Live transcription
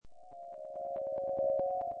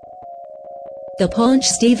The Paunch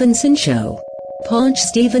Stevenson Show.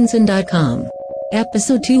 PaunchStevenson.com.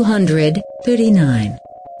 Episode 239.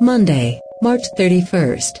 Monday, March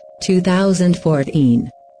 31st, 2014.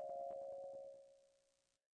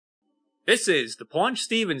 This is The Paunch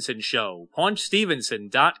Stevenson Show.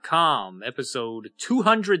 PaunchStevenson.com. Episode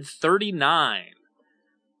 239.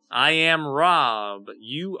 I am Rob.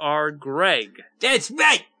 You are Greg. That's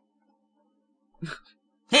right.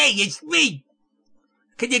 Hey, it's me.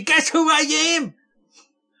 Can you guess who I am?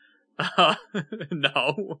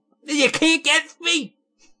 No. You can't guess me?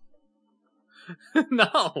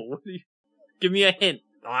 No. Give me a hint.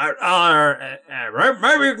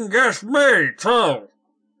 Maybe you can guess me, too.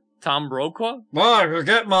 Tom Brokaw? Well, you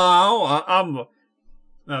get my...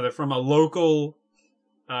 No, they're from a local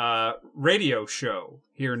radio show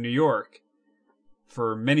here in New York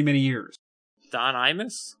for many, many years. Don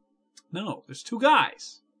Imus? No, there's two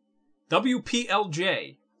guys.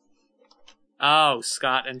 WPLJ. Oh,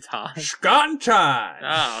 Scott and Todd. Scott and Todd.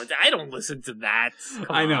 Oh, I don't listen to that. Come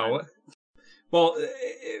I know. on. Well,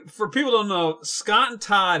 for people who don't know, Scott and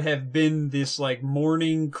Todd have been this, like,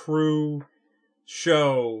 morning crew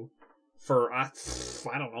show for, I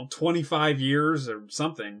don't know, 25 years or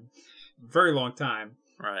something. Very long time.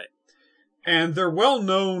 Right. And they're well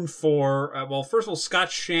known for, well, first of all,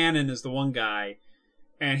 Scott Shannon is the one guy.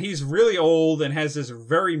 And he's really old and has this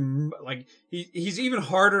very, like, he's even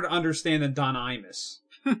harder to understand than Don Imus.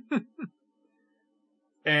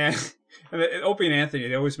 and Opie and Anthony,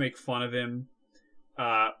 they always make fun of him.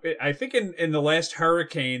 I think in the last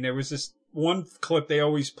hurricane, there was this one clip they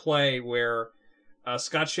always play where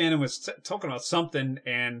Scott Shannon was talking about something,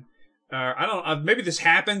 and I don't know, maybe this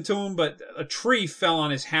happened to him, but a tree fell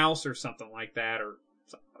on his house or something like that, or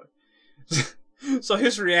something. So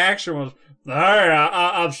his reaction was, "Hey,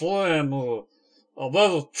 I'm saying, there's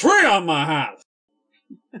a tree on my house."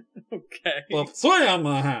 Okay. Well, tree on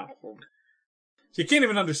my house. So you can't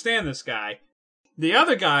even understand this guy. The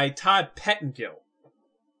other guy, Todd Pettengill,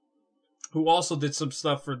 who also did some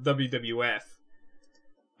stuff for WWF.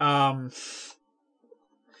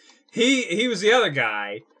 He was the other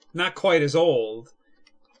guy, not quite as old,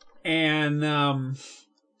 and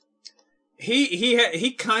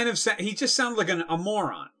he kind of he just sounded like a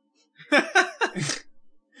moron.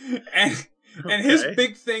 and his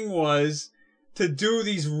big thing was to do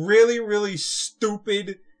these really, really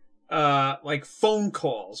stupid like phone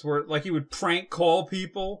calls where like he would prank call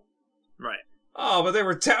people. Right. Oh, but they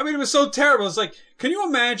were I mean, it was so terrible. It's like, can you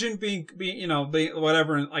imagine being you know,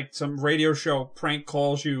 whatever, and like some radio show prank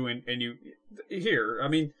calls you and you here, I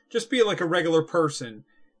mean, just be like a regular person.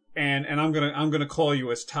 And I'm gonna call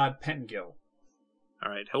you as Todd Pettengill.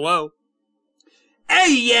 All right. Hello.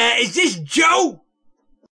 Hey, is this Joe?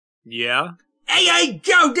 Yeah. Hey,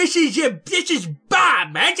 Joe. This is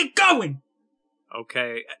Bob. How's it going?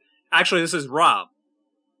 Okay. Actually, this is Rob.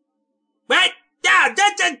 What? No,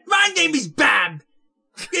 my name is Bob.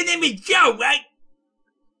 Your name is Joe, right?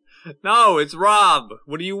 No, it's Rob.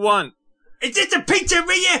 What do you want? Is this a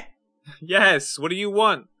pizzeria? Yes. What do you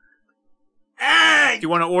want? Do you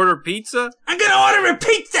want to order pizza? I'm gonna order a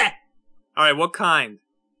pizza. All right. What kind?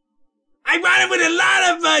 I want it with a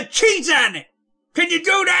lot of cheese on it. Can you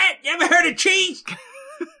do that? You ever heard of cheese?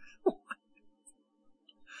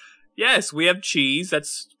 Yes, we have cheese.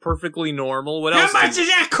 That's perfectly normal. What else? How much does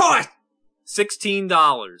that cost? $16.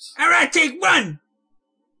 All right, take one.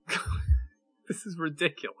 This is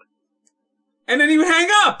ridiculous. And then he would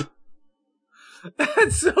hang up.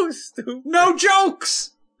 That's so stupid. No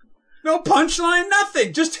jokes. No punchline,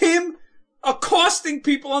 nothing. Just him accosting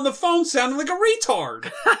people on the phone sounding like a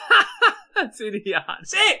retard. That's idiotic.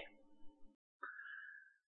 That's it.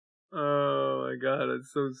 Oh my god,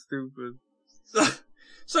 that's so stupid.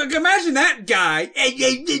 So imagine that guy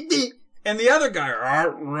and the other guy.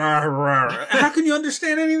 How can you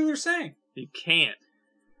understand anything they're saying? You can't.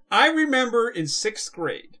 I remember in 6th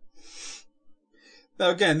grade. Now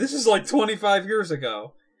again, this is like 25 years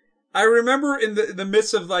ago. I remember in the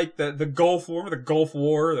midst of like the Gulf War,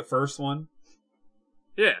 the first one.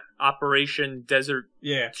 Yeah, Operation Desert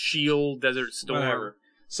Yeah. Shield, Desert Storm. Whatever.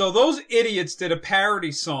 So those idiots did a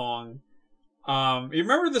parody song. You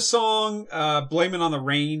remember the song Blame It on the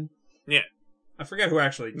Rain? Yeah. I forget who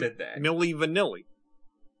actually did that. Milli Vanilli.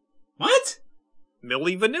 What?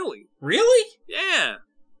 Milli Vanilli. Really? Yeah.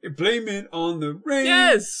 Blame It on the Rain.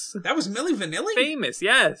 Yes. That was Milli Vanilli? Famous,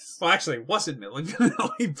 yes. Well, actually, it wasn't Milli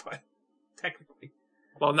Vanilli, but technically.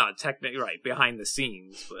 Well, not technically, right, behind the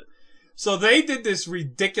scenes, but... So they did this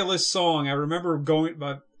ridiculous song. I remember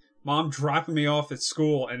my mom dropping me off at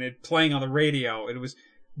school and it playing on the radio. It was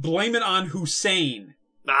Blame It on Hussein.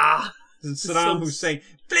 Ah. Saddam Hussein.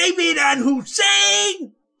 Blame it on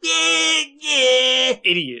Hussein! Yeah, yeah!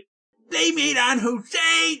 Idiot. Blame it on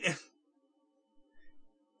Hussein!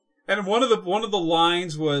 And one of the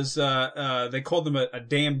lines was, they called him a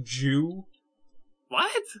damn Jew.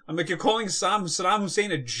 What? I'm like, you're calling Saddam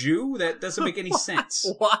Hussein a Jew? That doesn't make any sense.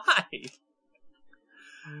 Why? He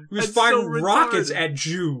was That's firing so rockets retarded. at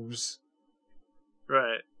Jews.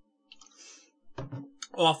 Right.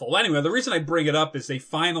 Awful. Anyway, the reason I bring it up is they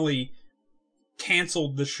finally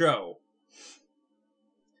canceled the show.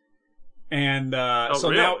 And, so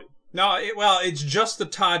really? it's just the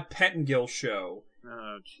Todd Pettengill show.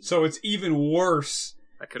 Oh, geez. So it's even worse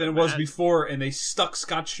I could than it was imagine. before, and they stuck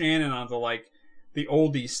Scott Shannon onto, like, the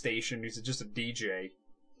oldies station. He's just a DJ.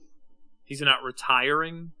 He's not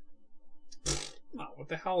retiring? Oh, what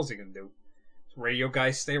the hell is he gonna do? Radio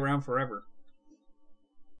guys stay around forever.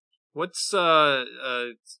 What's,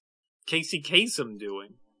 Casey Kasem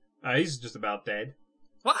doing? He's just about dead.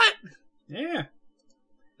 What? Yeah.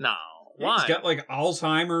 No. Why? He's got, like,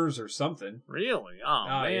 Alzheimer's or something. Really? Oh,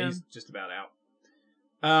 Yeah, man. he's just about out.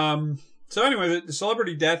 So anyway, the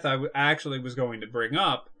celebrity death I actually was going to bring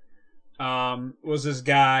up was this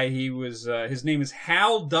guy. He was his name is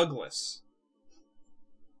Hal Douglas.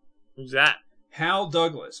 Who's that? Hal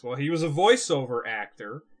Douglas. Well, he was a voiceover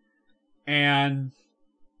actor, and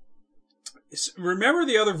remember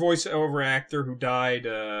the other voiceover actor who died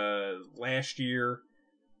last year?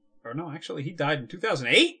 Or no, actually, he died in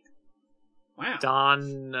 2008. Wow.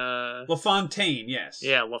 Don, LaFontaine, yes.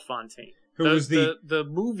 yeah, LaFontaine. Who was the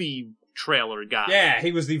movie trailer guy. Yeah,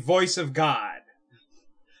 he was the voice of God.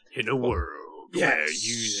 In a world Yes. where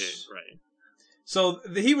you... Right. So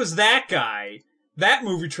he was that guy, that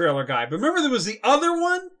movie trailer guy. But remember there was the other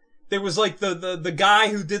one? There was like the guy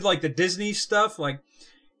who did like the Disney stuff, like,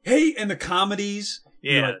 hey, and the comedies.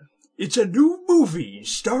 Yeah. Like, it's a new movie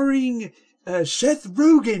starring Seth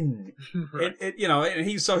Rogen. Right. And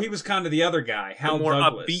he was kind of the other guy, Hal The more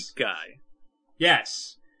Douglas. upbeat guy.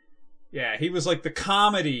 Yes. Yeah, he was like the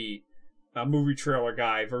comedy movie trailer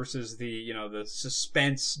guy versus the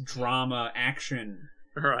suspense, drama, action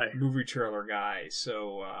Right. movie trailer guy.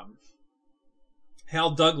 So,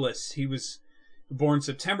 Hal Douglas, he was born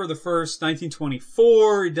September the 1st,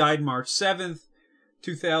 1924. He died March 7th,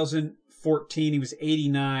 2014. He was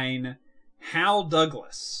 89. Hal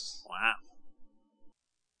Douglas. Wow.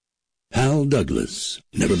 Hal Douglas.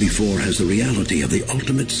 Never before has the reality of the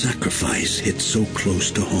ultimate sacrifice hit so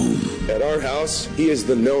close to home. At our house, he is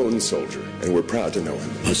the known soldier, and we're proud to know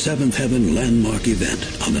him. A Seventh Heaven landmark event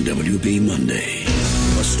on the WB Monday.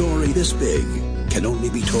 A story this big can only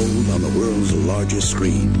be told on the world's largest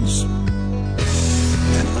screens.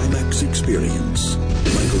 An IMAX experience.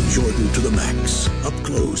 Michael Jordan to the max. Up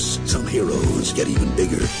close. Some heroes get even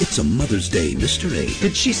bigger. It's a Mother's Day mystery.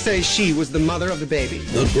 Did she say she was the mother of the baby?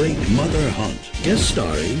 The Great Mother Hunt. Guest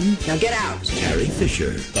starring Now get out. Carrie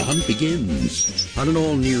Fisher. The hunt begins on an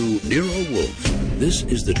all-new Nero Wolfe. This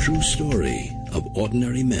is the true story of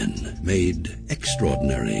ordinary men made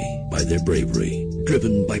extraordinary by their bravery,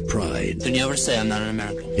 driven by pride, Don't you ever say I'm not an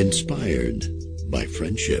American. inspired by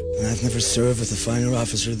friendship. I've never served with a finer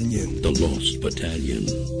officer than you. The Lost Battalion,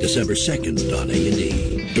 December 2nd on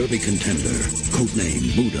A&E. Derby contender,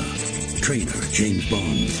 codename Buddha. Trainer, James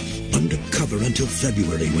Bond. Undercover until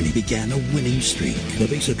February when he began a winning streak. The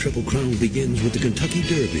Visa Triple Crown begins with the Kentucky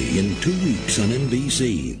Derby in 2 weeks on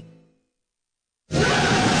NBC.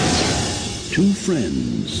 Two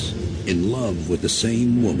friends in love with the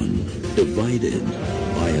same woman, divided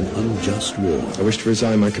by an unjust war. I wish to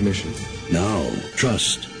resign my commission. Now,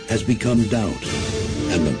 trust has become doubt,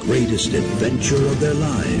 and the greatest adventure of their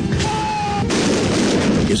lives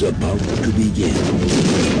is about to begin.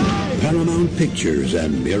 Paramount Pictures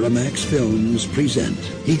and Miramax Films present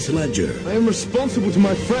Heath Ledger, I am responsible to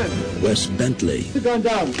my friend. Wes Bentley, Gone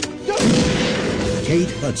down.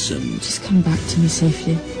 Kate Hudson, Just come back to me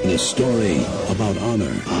safely. in a story about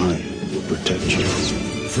honor, I will protect you.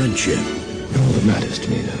 friendship, All that matters to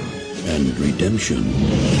me now. and redemption.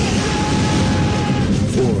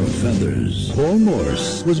 Four feathers. Paul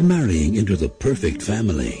Morse was marrying into the perfect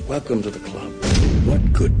family. Welcome to the club. What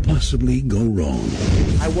could possibly go wrong?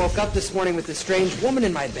 I woke up this morning with a strange woman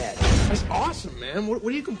in my bed. That's awesome, man. What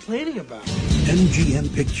are you complaining about?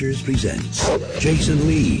 MGM Pictures presents Jason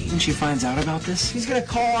Lee, When she finds out about this, He's gonna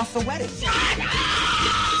call off the wedding.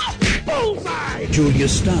 Julia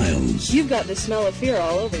Stiles, You've got the smell of fear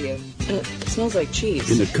all over you. And it smells like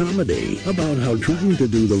cheese. in a comedy about how trying to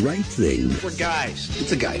do the right thing We're guys.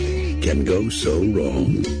 It's a guy thing. can go so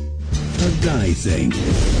wrong. a guy thing.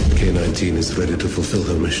 K-19 is ready to fulfill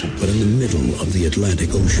her mission. But in the middle of the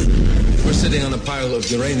Atlantic Ocean, We're sitting on a pile of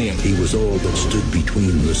uranium. he was all that stood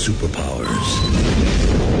between the superpowers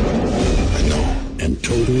I know. and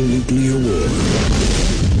total nuclear war.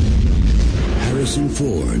 Harrison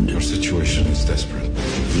Ford, Our situation is desperate.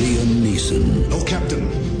 Liam Neeson, No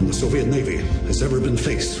captain in the Soviet Navy has ever been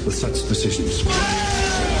faced with such decisions.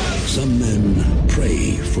 some men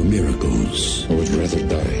pray for miracles. I would rather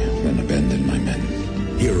die than abandon my men.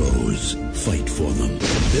 Heroes fight for them.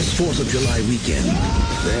 This 4th of July weekend,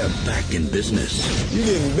 they're back in business. You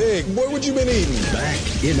getting big. Boy, what you been eating? Back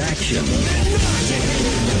in action.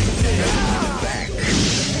 Back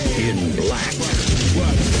in black.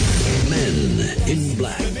 Men in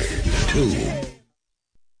Black 2.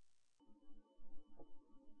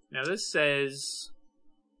 Now this says,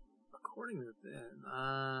 according to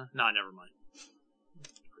no, never mind.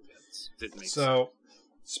 Didn't make sense. So,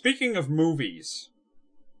 speaking of movies,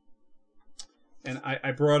 and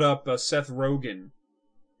I brought up Seth Rogen.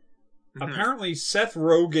 Mm-hmm. Apparently, Seth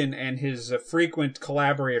Rogen and his frequent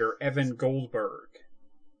collaborator, Evan Goldberg.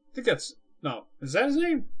 I think that's... No. Is that his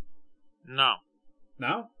name? No.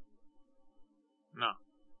 No? No.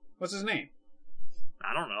 What's his name?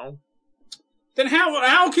 I don't know. Then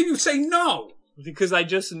how can you say no? Because I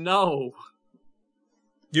just know.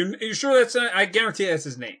 You sure that's... I guarantee that's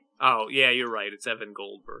his name. Oh, yeah, you're right. It's Evan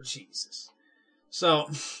Goldberg. Jesus. So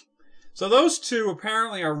those two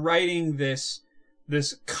apparently are writing this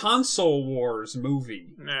console wars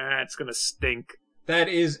movie. Nah, it's gonna stink. That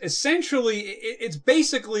is essentially it's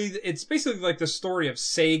basically like the story of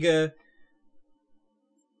Sega.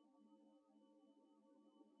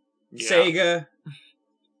 Yeah. Sega.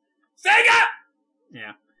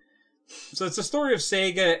 Yeah. So it's the story of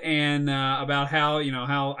Sega and about how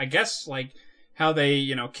I guess like how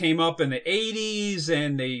they came up in the 80s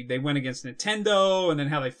and they went against Nintendo and then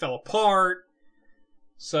how they fell apart.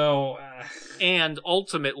 So and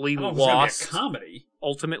ultimately I don't know if lost. it's gonna be a comedy.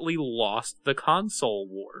 Ultimately lost the console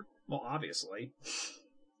war. Well, obviously.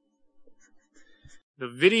 The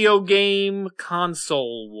video game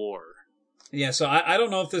console war. Yeah. So I don't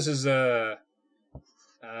know if this is if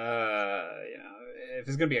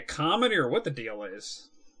it's gonna be a comedy or what the deal is.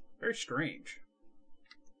 Very strange.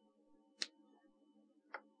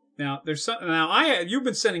 Now there's something. You've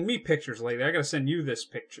been sending me pictures lately. I gotta send you this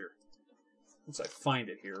picture once I find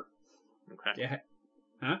it here. Okay. Yeah.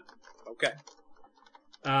 Huh? Okay.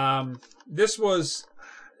 This was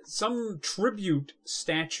some tribute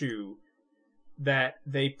statue that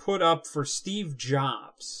they put up for Steve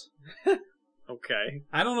Jobs. Okay.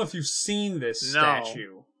 I don't know if you've seen this No.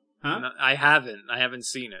 statue. Huh? No, I haven't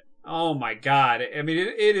seen it. Oh my God! I mean,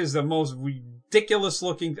 it is the most ridiculous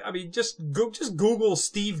looking. I mean, just Google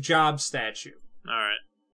Steve Jobs statue. All right.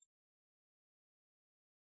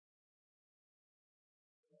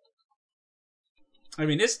 I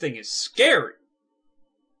mean, this thing is scary.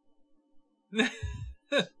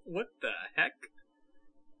 What the heck?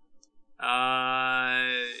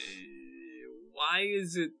 Why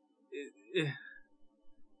is it?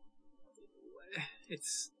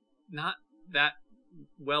 It's not that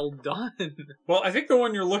well done. Well, I think the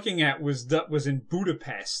one you're looking at was in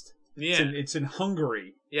Budapest. Yeah. It's in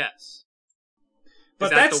Hungary. Yes. But Is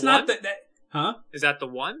that that's the not one? Huh? Is that the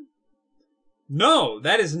one? No,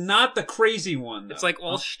 that is not the crazy one. Though. It's like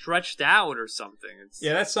all stretched out or something.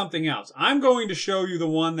 Yeah, that's something else. I'm going to show you the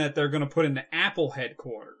one that they're going to put in the Apple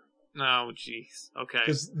headquarters. Oh, jeez. Okay.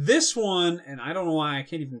 Because this one, and I don't know why I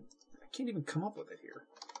can't even come up with it here.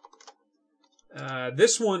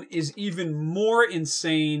 This one is even more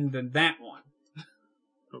insane than that one.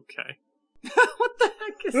 Okay. What the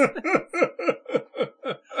heck is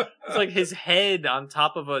that? It's like his head on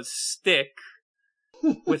top of a stick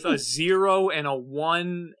with a 0 and a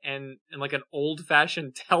 1 and like an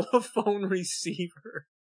old-fashioned telephone receiver.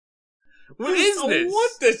 What is this?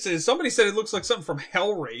 What this is? Somebody said it looks like something from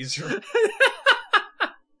Hellraiser.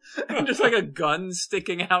 And just like a gun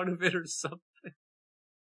sticking out of it or something.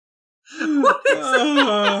 What is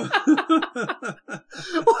that?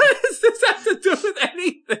 What does this have to do with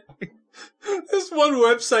anything? This one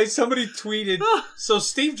website, somebody tweeted, so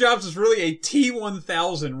Steve Jobs is really a T-1000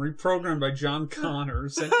 reprogrammed by John Connor,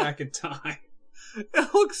 sent back in time.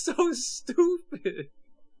 It looks so stupid.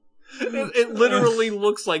 It literally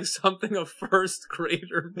looks like something a first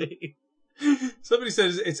grader made. Somebody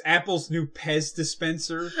says it's Apple's new Pez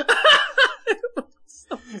dispenser.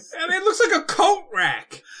 I mean, it looks like a coat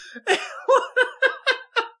rack.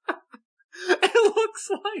 It looks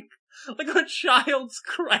like a child's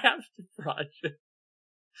craft project.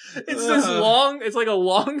 It's this long, it's like a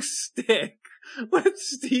long stick with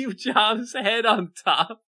Steve Jobs' head on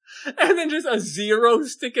top, and then just a 0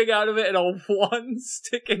 sticking out of it and a 1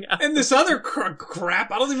 sticking out. And this other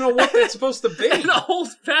crap, I don't even know what that's supposed to be. An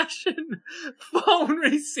old-fashioned phone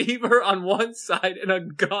receiver on one side and a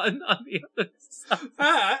gun on the other side.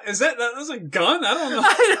 That's a gun? I don't know.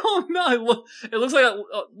 I don't know. It looks like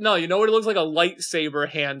no, you know what? It looks like a lightsaber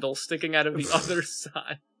handle sticking out of the other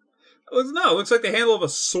side. No, it looks like the handle of a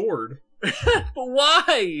sword. But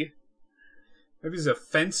why? Maybe he's a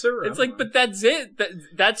fencer. It's like, but that's it.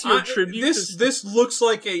 That's your tribute. This looks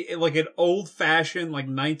like an old fashioned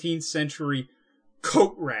 19th century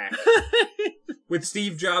coat rack with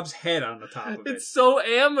Steve Jobs' head on the top of it. It's so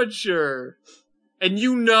amateur, and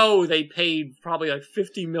they paid probably like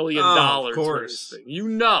 $50 million. Of course, for this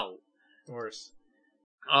thing. Of course.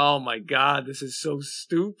 Oh my God, this is so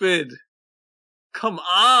stupid. Come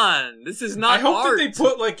on, this is not. I hope art. that they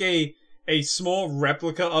put a small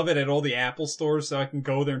replica of it at all the Apple stores so I can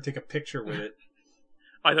go there and take a picture with it.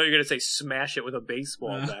 I thought you were going to say smash it with a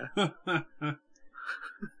baseball bat.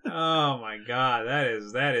 Oh my God,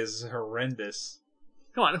 that is horrendous.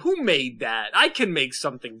 Come on, who made that? I can make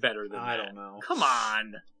something better than that. I don't know. Come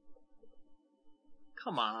on.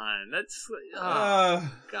 That's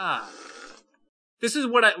God. This is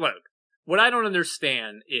what I don't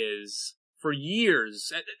understand is, for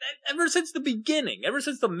years, ever since the beginning, ever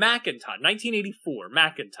since the Macintosh, 1984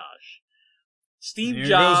 Macintosh, Steve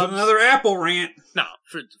Jobs... Here goes another Apple rant. No,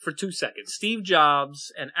 for 2 seconds. Steve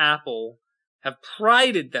Jobs and Apple have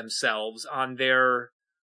prided themselves on their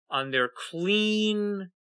clean,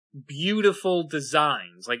 beautiful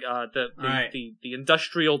designs, like the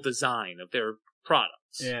industrial design of their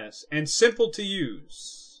products. Yes, and simple to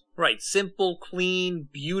use. Right, simple, clean,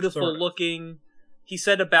 beautiful looking. He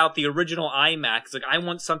said about the original iMac, it's like, I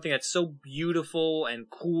want something that's so beautiful and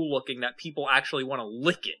cool looking that people actually want to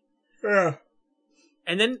lick it. Yeah.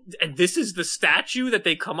 And this is the statue that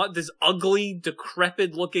they come up, this ugly,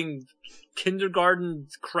 decrepit looking kindergarten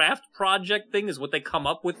craft project thing is what they come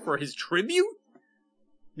up with for his tribute?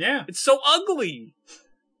 Yeah. It's so ugly.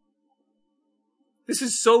 This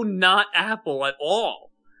is so not Apple at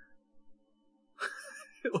all.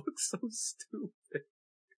 It looks so stupid.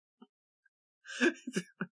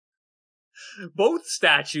 Both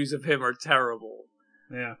statues of him are terrible.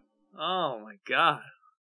 Yeah. Oh my God.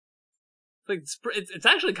 It's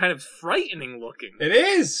actually kind of frightening looking. It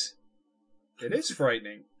is. It is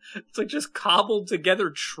frightening. It's like just cobbled together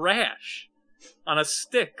trash on a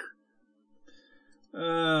stick.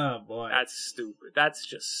 Oh boy. That's stupid. That's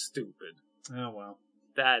just stupid. Oh well.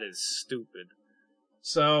 That is stupid.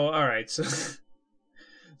 So, alright,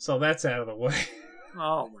 so that's out of the way.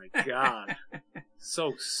 Oh my God.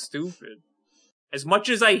 So stupid. As much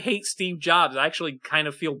as I hate Steve Jobs, I actually kind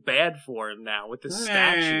of feel bad for him now with this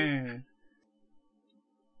statue.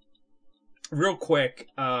 Real quick,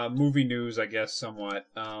 movie news, I guess, somewhat.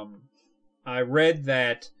 I read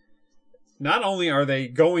that not only are they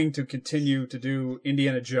going to continue to do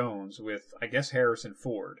Indiana Jones with, I guess, Harrison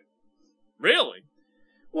Ford. Really?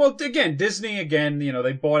 Well, again, Disney,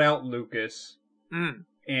 they bought out Lucas.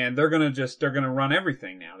 And they're gonna run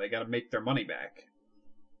everything now. They gotta make their money back.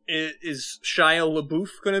 Is Shia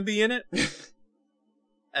LaBeouf gonna be in it?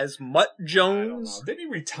 As Mutt Jones? I don't know. Didn't he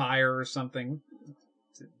retire or something?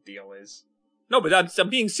 The deal is. No, but I'm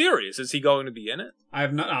being serious. Is he going to be in it? I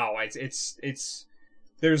have not. Oh, it's.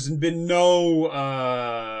 There's been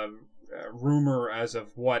no rumor as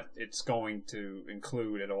of what it's going to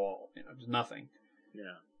include at all. There's nothing.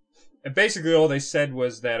 Yeah. And basically, all they said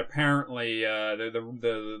was that apparently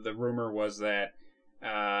the rumor was that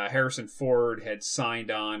Harrison Ford had signed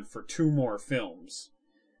on for 2 more films,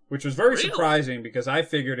 which was very surprising because I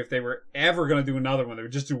figured if they were ever going to do another one, they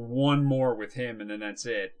would just do 1 more with him and then that's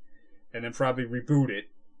it, and then probably reboot it,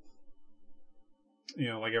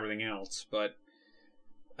 like everything else. But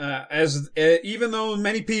even though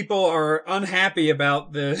many people are unhappy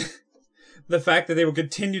about the fact that they will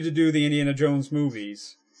continue to do the Indiana Jones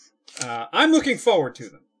movies. I'm looking forward to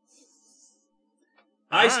them.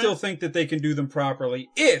 I still think that they can do them properly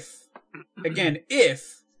if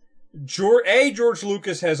George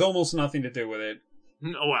Lucas has almost nothing to do with it.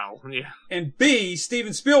 Well, yeah. And B,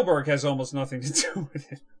 Steven Spielberg has almost nothing to do with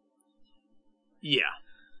it.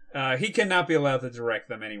 Yeah. He cannot be allowed to direct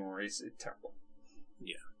them anymore. It's terrible.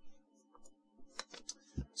 Yeah.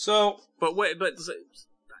 So... But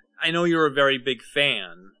I know you're a very big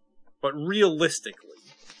fan, but realistically,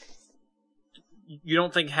 you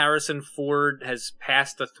don't think Harrison Ford has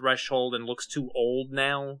passed the threshold and looks too old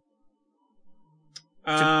now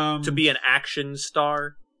to be an action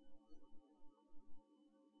star?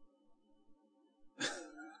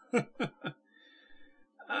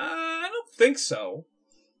 I don't think so.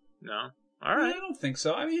 No? All right. I don't think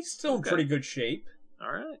so. I mean, he's still in pretty good shape.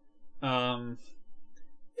 All right.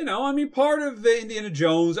 Part of the Indiana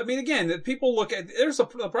Jones, I mean, again, that people look at,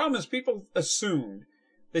 the problem is people assume,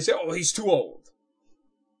 they say, oh, he's too old.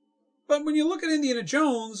 But when you look at Indiana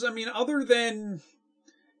Jones, I mean, other than,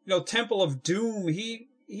 Temple of Doom,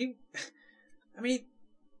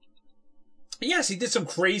 yes, he did some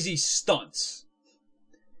crazy stunts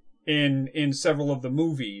in several of the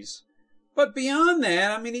movies. But beyond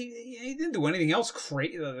that, I mean, he didn't do anything else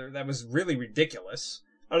crazy that was really ridiculous,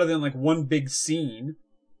 other than like one big scene.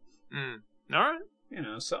 All right.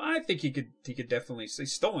 So I think he could definitely.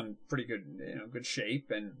 He's still in pretty good, good shape,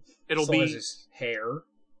 and it'll still be has his hair.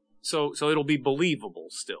 So it'll be believable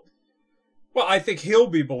still. Well, I think he'll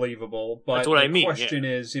be believable, but that's what I mean. The question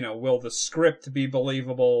is, will the script be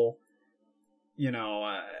believable?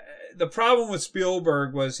 The problem with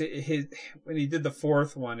Spielberg was when he did the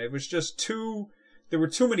fourth one, it was just there were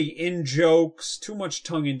too many in-jokes, too much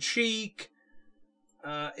tongue-in-cheek,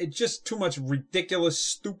 it's just too much ridiculous,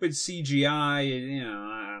 stupid CGI,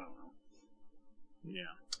 I don't know. Yeah.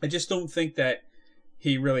 I just don't think that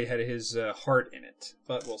he really had his heart in it,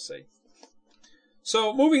 but we'll see.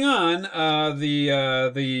 So, moving on,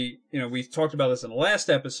 we talked about this in the last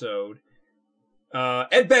episode,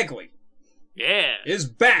 Ed Begley. Yeah. Is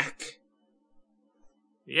back.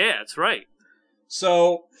 Yeah, that's right.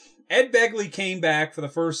 So, Ed Begley came back for the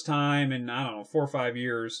first time in, 4 or 5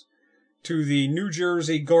 years to the New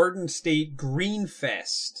Jersey Garden State Green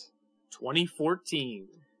Fest. 2014.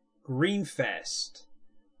 Green Fest.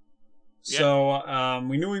 Yep. So,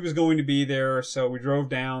 we knew he was going to be there, so we drove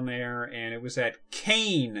down there, and it was at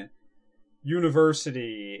Kane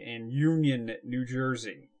University in Union, New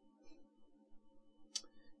Jersey.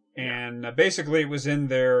 And basically, it was in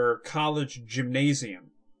their college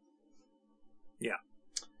gymnasium. Yeah.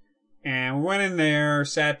 And we went in there,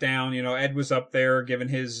 sat down. Ed was up there giving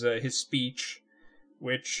his speech,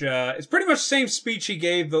 which is pretty much the same speech he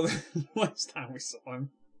gave the last time we saw him.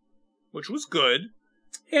 Which was good.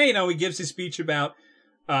 Yeah, he gives his speech about,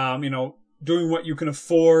 doing what you can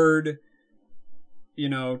afford,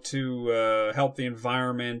 to help the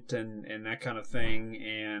environment and that kind of thing.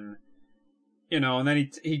 And... and then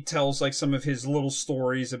he tells like some of his little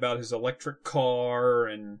stories about his electric car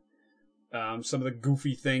and some of the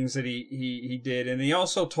goofy things that he did. And he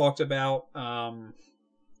also talked about how,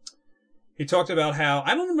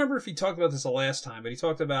 I don't remember if he talked about this the last time, but he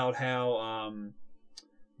talked about how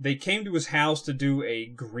they came to his house to do a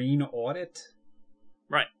green audit.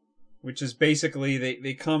 Right. Which is basically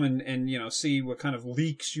they come and see what kind of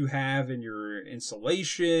leaks you have in your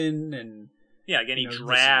insulation and... Yeah, like any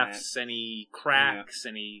drafts, any cracks,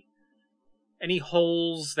 any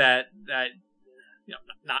holes that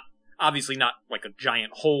not obviously not like a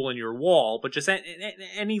giant hole in your wall, but just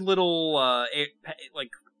any little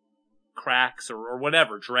like cracks or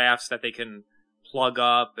whatever drafts that they can plug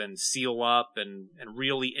up and seal up and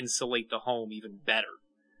really insulate the home even better.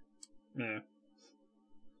 Yeah.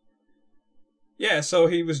 Yeah, so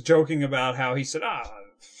he was joking about how he said, I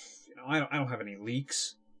don't have any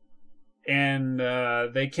leaks. And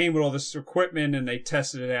they came with all this equipment and they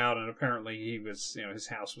tested it out, and apparently he was, his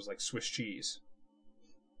house was like Swiss cheese.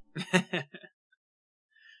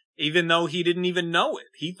 Even though he didn't even know it.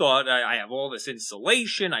 He thought, I have all this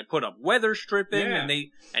insulation, I put up weather stripping, and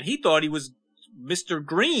he thought he was Mr.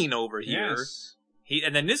 Green over here. Yes.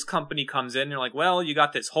 And then this company comes in and they're like, well, you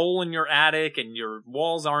got this hole in your attic and your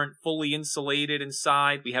walls aren't fully insulated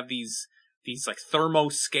inside. We have these like thermo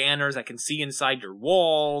scanners that can see inside your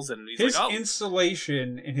walls, and his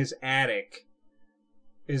insulation in his attic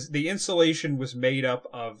the insulation was made up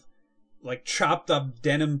of like chopped up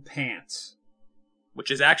denim pants, which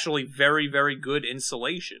is actually very, very good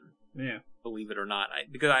insulation. Yeah, believe it or not,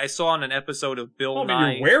 because I saw in an episode of Bill Nye. I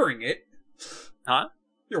mean, you're wearing it, huh?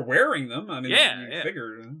 You're wearing them. I mean, yeah.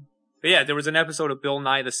 Figured. But yeah, there was an episode of Bill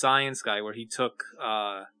Nye the Science Guy where he took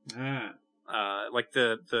like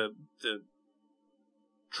the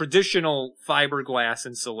traditional fiberglass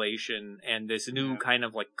insulation and this new kind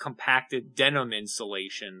of like compacted denim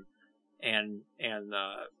insulation and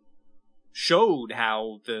showed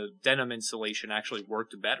how the denim insulation actually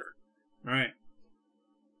worked better. Right.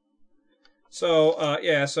 So,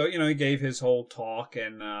 he gave his whole talk,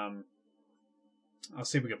 and I'll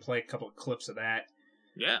see if we can play a couple of clips of that.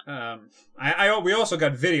 Yeah. We also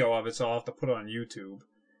got video of it, so I'll have to put it on YouTube.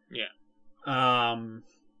 Yeah.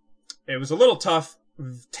 It was a little tough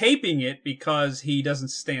taping it because he doesn't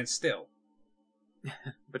stand still.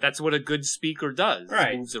 But that's what a good speaker does.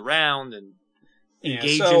 Right. Moves around and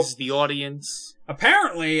engages the audience.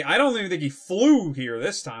 Apparently, I don't even think he flew here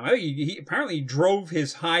this time. I think he apparently drove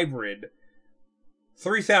his hybrid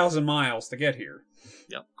 3,000 miles to get here.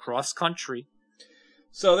 Yep, cross country.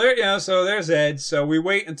 So there's Ed. So we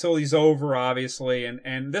wait until he's over, obviously,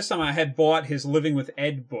 and this time I had bought his Living with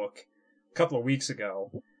Ed book a couple of weeks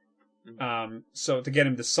ago. So to get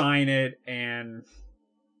him to sign it, and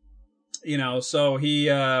so he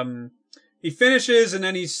finishes, and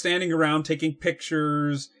then he's standing around taking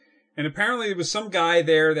pictures. And apparently there was some guy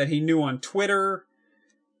there that he knew on Twitter,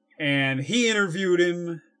 and he interviewed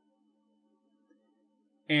him.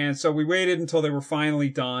 And so we waited until they were finally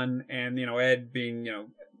done, and Ed being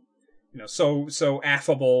so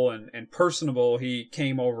affable and personable, he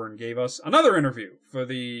came over and gave us another interview for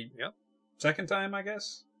the second time, I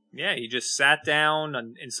guess. Yeah, he just sat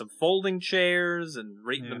down in some folding chairs and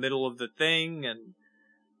right in the middle of the thing, and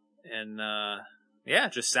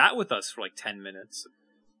just sat with us for like 10 minutes.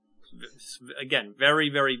 Again, very,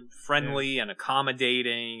 very friendly and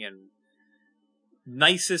accommodating, and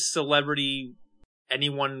nicest celebrity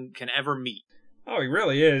anyone can ever meet. Oh, he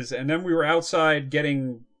really is. And then we were outside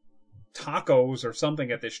getting tacos or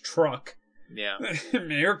something at this truck. Yeah.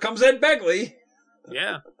 Here comes Ed Begley.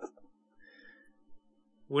 Yeah.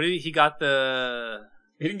 What did he got the...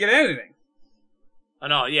 He didn't get anything. Oh,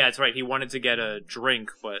 no, yeah, that's right. He wanted to get a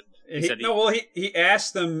drink, but he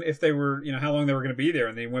asked them if they were, how long they were going to be there,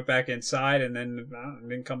 and they went back inside and then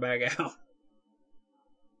didn't come back out.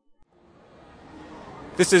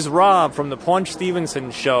 This is Rob from the Paunch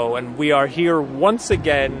Stevenson Show, and we are here once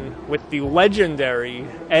again with the legendary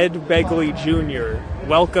Ed Begley Jr.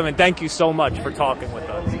 Welcome, and thank you so much for talking with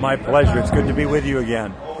us. My pleasure. It's good to be with you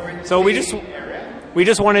again. So we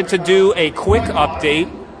just wanted to do a quick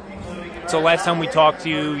update. So last time we talked to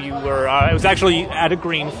you, you were it was actually at a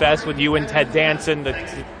Green Fest with you and Ted Danson,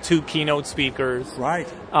 the two keynote speakers. Right.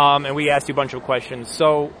 And we asked you a bunch of questions.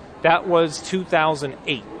 So that was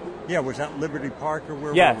 2008. Yeah, was that Liberty Park or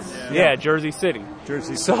where yes. were we? Yes, yeah, Jersey City.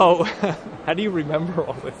 Jersey City. So, how do you remember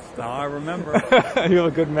all this stuff? I remember. You have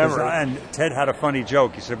a good memory. And Ted had a funny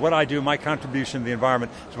joke. He said, what I do, my contribution to the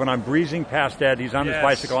environment, is when I'm breezing past Ed, he's on his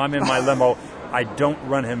bicycle, I'm in my limo, I don't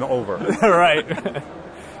run him over. Right.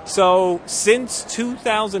 So, since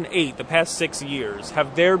 2008, the past 6 years,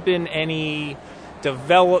 have there been any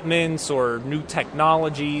developments or new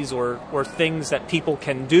technologies or things that people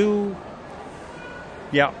can do?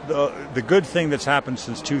 Yeah, the good thing that's happened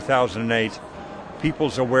since 2008,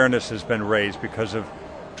 people's awareness has been raised because of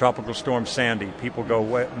Tropical Storm Sandy. People go,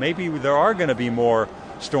 well, maybe there are going to be more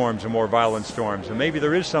storms and more violent storms, and maybe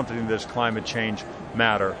there is something in this climate change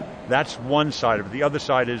matter. That's one side of it. The other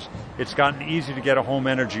side is it's gotten easy to get a home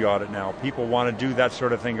energy audit now. People want to do that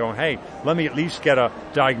sort of thing, going, hey, let me at least get a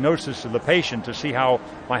diagnosis of the patient to see how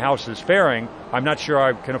my house is faring. I'm not sure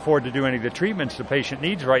I can afford to do any of the treatments the patient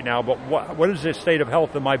needs right now, but what is the state of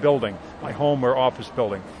health of my building, my home or office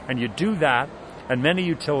building? And you do that, and many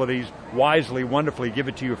utilities wisely, wonderfully give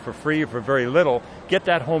it to you for free or for very little. Get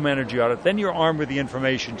that home energy audit. Then you're armed with the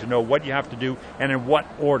information to know what you have to do and in what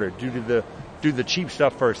order. Do the cheap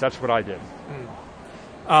stuff first. That's what I did.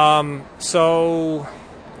 So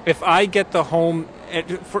if I get the home,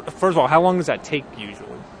 first of all, how long does that take usually?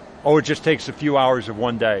 Oh, it just takes a few hours of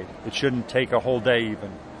one day. It shouldn't take a whole day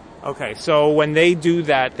even. Okay, so when they do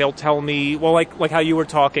that, they'll tell me, well, like how you were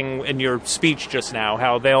talking in your speech just now,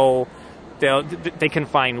 how they can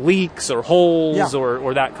find leaks or holes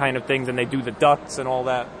or that kind of things, and they do the ducts and all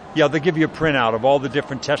that. Yeah, they give you a printout of all the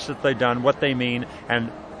different tests that they've done, what they mean,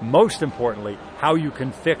 and most importantly, how you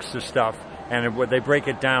can fix the stuff. And they break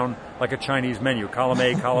it down like a Chinese menu, column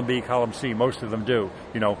A, column B, column C. Most of them do.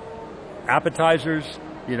 Appetizers,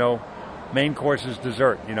 main courses,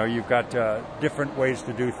 dessert. You've got different ways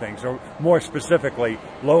to do things. So more specifically,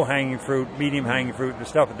 low-hanging fruit, medium-hanging fruit, the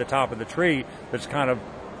stuff at the top of the tree that's kind of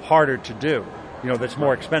harder to do. That's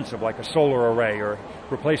more expensive, like a solar array or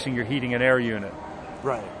replacing your heating and air unit.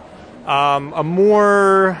 Right. A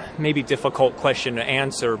more maybe difficult question to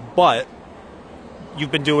answer, but you've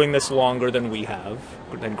been doing this longer than we have,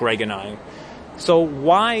 than Greg and I. So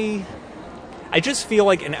why... I just feel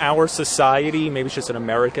like in our society, maybe it's just an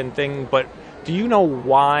American thing, but do you know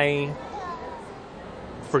why,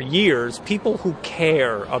 for years, people who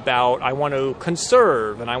care about, I want to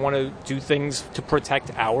conserve and I want to do things to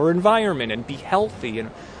protect our environment and be healthy, and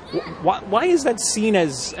why is that seen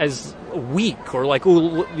as weak, or like,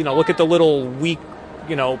 look at the little weak,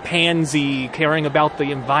 pansy caring about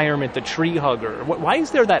the environment, the tree hugger? Why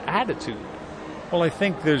is there that attitude? Well, I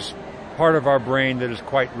think there's part of our brain that is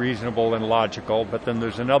quite reasonable and logical, but then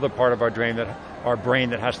there's another part of our brain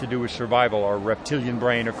that has to do with survival, our reptilian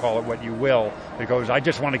brain, or call it what you will. It goes, I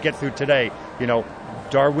just want to get through today.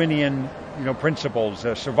 Darwinian, principles,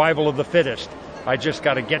 survival of the fittest. I just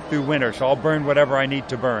got to get through winter, so I'll burn whatever I need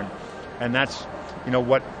to burn. And that's,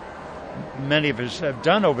 what many of us have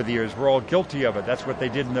done over the years. We're all guilty of it. That's what they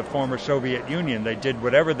did in the former Soviet Union. They did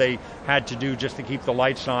whatever they had to do just to keep the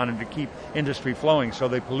lights on and to keep industry flowing. So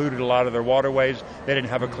they polluted a lot of their waterways. They didn't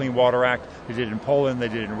have a Clean Water Act. They did it in Poland. They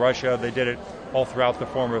did it in Russia. They did it all throughout the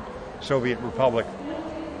former Soviet Republic.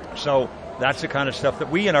 So that's the kind of stuff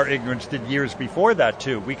that we in our ignorance did years before that,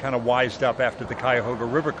 too. We kind of wised up after the Cuyahoga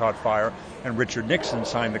River caught fire, and Richard Nixon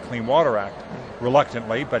signed the Clean Water Act,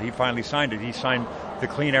 reluctantly, but he finally signed it. He signed the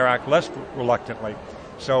Clean Air Act less reluctantly.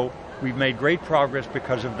 So we've made great progress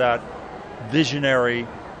because of that visionary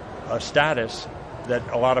status that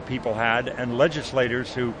a lot of people had, and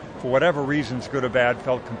legislators who, for whatever reasons, good or bad,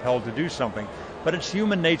 felt compelled to do something. But it's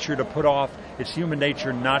human nature to put off. It's human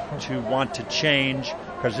nature not to want to change,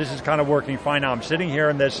 because this is kind of working fine now. I'm sitting here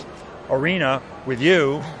in this arena with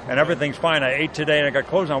you, and everything's fine. I ate today and I got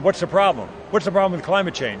clothes on. What's the problem? What's the problem with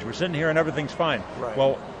climate change? We're sitting here and everything's fine. Right.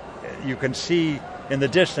 Well, you can see in the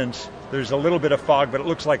distance there's a little bit of fog, but it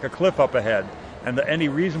looks like a cliff up ahead. And any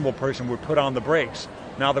reasonable person would put on the brakes.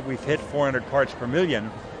 Now that we've hit 400 parts per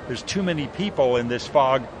million, there's too many people in this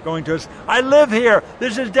fog going to us, I live here,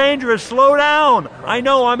 this is dangerous, slow down. Right. I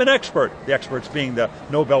know, I'm an expert. The experts being the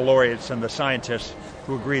Nobel laureates and the scientists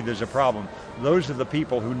who agree there's a problem. Those are the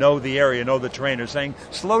people who know the area, know the terrain, are saying,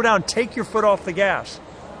 slow down, take your foot off the gas.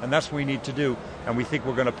 And that's what we need to do. And we think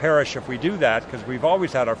we're going to perish if we do that, because we've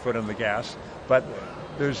always had our foot on the gas. But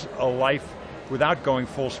there's a life without going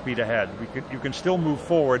full speed ahead. You can still move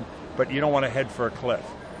forward, but you don't want to head for a cliff.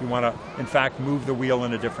 You want to, in fact, move the wheel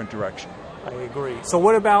in a different direction. I agree.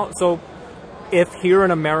 So if here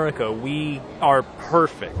in America we are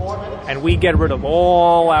perfect and we get rid of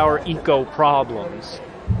all our eco problems,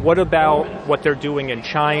 what about what they're doing in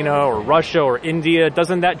China or Russia or India?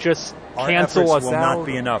 Doesn't that just cancel us out? Our efforts will not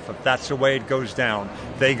be enough if that's the way it goes down.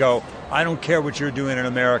 They go, I don't care what you're doing in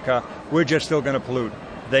America, we're just still going to pollute.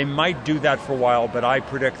 They might do that for a while, but I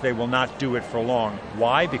predict they will not do it for long.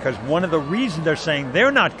 Why? Because one of the reasons they're saying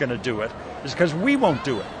they're not going to do it is because we won't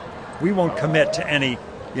do it. We won't commit to any,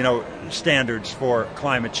 standards for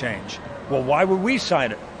climate change. Well, why would we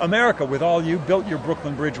sign it? America, with all you built your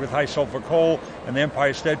Brooklyn Bridge with high sulfur coal, and the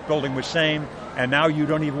Empire State Building was same, and now you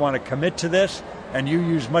don't even want to commit to this, and you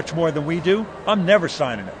use much more than we do. I'm never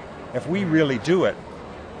signing it. If we really do it,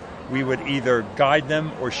 we would either guide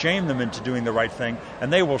them or shame them into doing the right thing,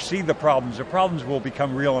 and they will see the problems. The problems will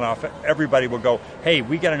become real enough. Everybody will go, hey,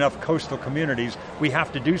 we get enough coastal communities, we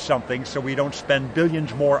have to do something so we don't spend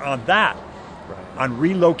billions more on that, on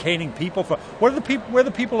relocating people. Where are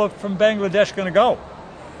the people from Bangladesh going to go?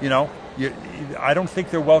 I don't think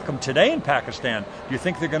they're welcome today in Pakistan. Do you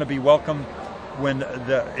think they're going to be welcome when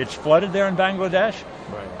it's flooded there in Bangladesh?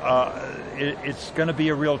 Right. It's going to be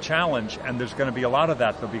a real challenge, and there's going to be a lot of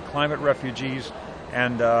that. There'll be climate refugees,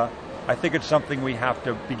 and I think it's something we have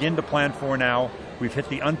to begin to plan for now. We've hit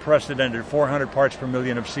the unprecedented 400 parts per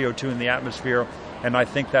million of CO2 in the atmosphere, and I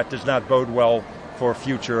think that does not bode well for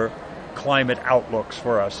future climate outlooks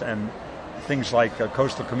for us and things like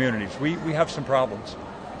coastal communities. We have some problems.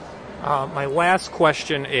 My last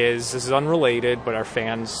question is, this is unrelated, but our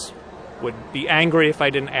fans would be angry if I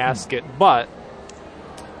didn't ask it, but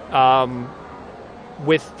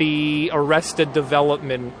with the Arrested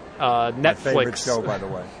Development Netflix. My favorite show, by the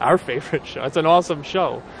way. Our favorite show. It's an awesome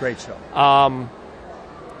show. Great show.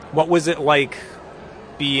 What was it like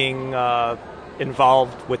being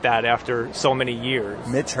involved with that after so many years?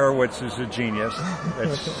 Mitch Hurwitz is a genius.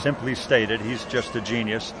 It's simply stated. He's just a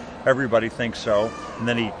genius. Everybody thinks so. And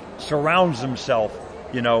then he surrounds himself,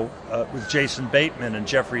 with Jason Bateman and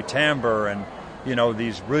Jeffrey Tambor and,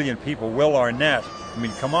 these brilliant people. Will Arnett. I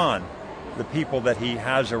mean, come on. The people that he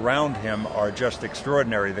has around him are just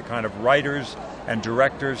extraordinary. The kind of writers and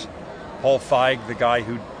directors. Paul Feig, the guy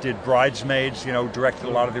who did Bridesmaids, directed a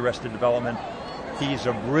lot of the Arrested Development. He's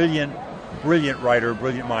a brilliant writer,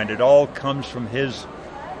 brilliant mind. It all comes from his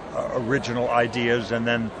original ideas, and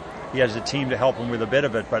then he has a team to help him with a bit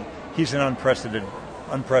of it, but he's an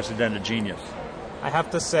unprecedented genius. I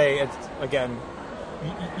have to say,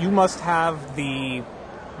 you must have the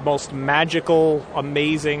most magical,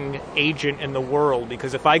 amazing agent in the world,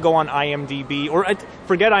 because if I go on IMDb, or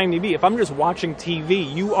forget IMDb, if I'm just watching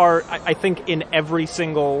TV, you are, I think, in every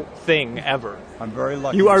single thing ever. I'm very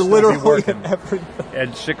lucky. You are literally in everything.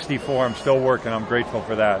 At 64, I'm still working. I'm grateful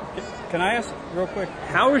for that. Can I ask real quick,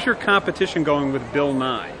 how is your competition going with Bill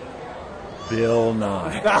Nye? Bill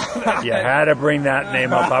Nye. You had to bring that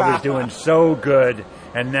name up. I was doing so good,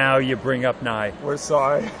 and now you bring up Nye. We're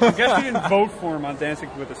sorry. I guess you didn't vote for him on Dancing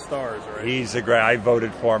with the Stars, right? He's a great. I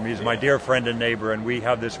voted for him. He's my dear friend and neighbor, and we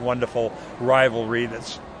have this wonderful rivalry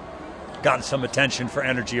that's gotten some attention for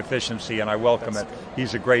energy efficiency, and I welcome it.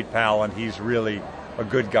 He's a great pal, and he's really a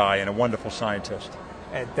good guy and a wonderful scientist.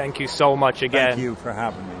 And thank you so much again. Thank you for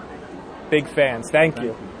having me. Big fans. Thank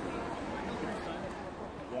you.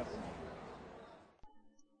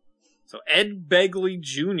 So Ed Begley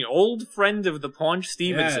Jr., old friend of the Paunch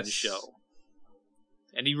Stevenson show.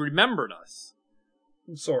 And he remembered us.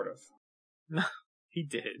 Sort of. He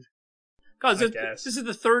did. Because this is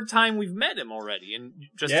the third time we've met him already. In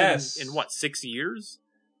what, 6 years?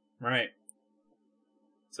 Right.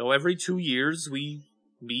 So every 2 years we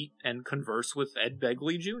meet and converse with Ed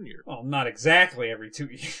Begley Jr. Well, not exactly every 2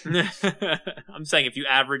 years. I'm saying if you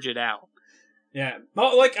average it out. Yeah.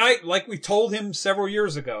 Well, like we told him several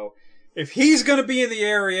years ago, if he's going to be in the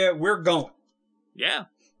area, we're going. Yeah.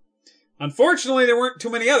 Unfortunately, there weren't too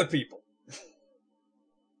many other people.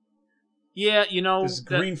 Yeah, you know, this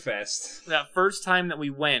Greenfest. That first time that we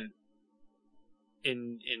went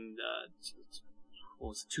in what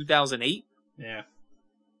was it, 2008? Yeah.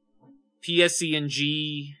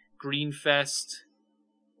 PSE&G, Greenfest,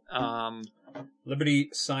 Liberty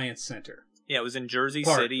Science Center. Yeah, it was in Jersey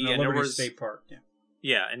Park, City, no, and Liberty there was State Park. Yeah.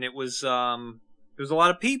 Yeah, and it was there was a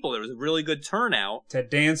lot of people. There was a really good turnout. Ted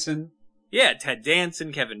Danson. Yeah, Ted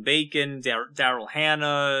Danson, Kevin Bacon, Daryl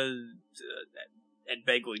Hannah, Ed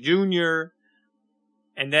Begley Jr.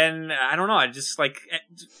 And then, I don't know, I just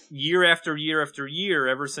year after year after year,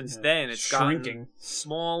 ever since then, it's shrinking. Gotten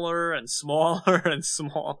smaller and smaller and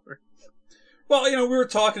smaller. Well, we were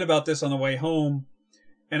talking about this on the way home,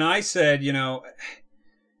 and I said,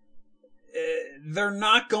 they're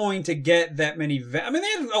not going to get that many. They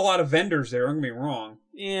had a lot of vendors there. Don't get me wrong.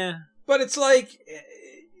 Yeah, but it's like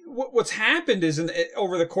what's happened is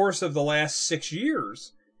over the course of the last 6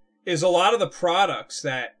 years, is a lot of the products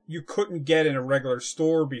that you couldn't get in a regular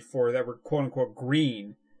store before that were quote unquote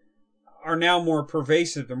green are now more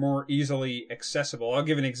pervasive. They're more easily accessible. I'll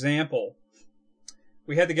give an example.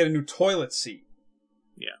 We had to get a new toilet seat.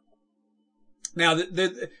 Yeah. Now,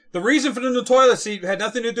 the reason for the new toilet seat had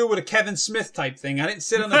nothing to do with a Kevin Smith type thing. I didn't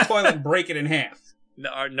sit on the toilet and break it in half. No,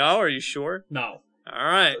 are you sure? No. All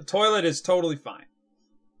right. The toilet is totally fine.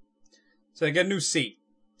 So I got a new seat.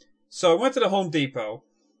 So I went to the Home Depot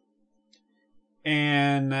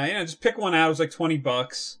and just pick one out. It was like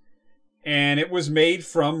 $20, and it was made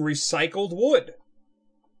from recycled wood.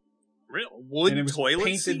 Real wood, and it was toilet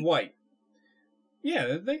painted seat? White.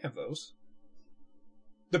 Yeah, they have those.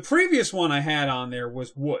 The previous one I had on there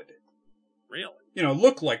was wood. Really?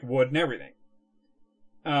 Looked like wood and everything.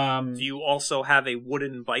 Do you also have a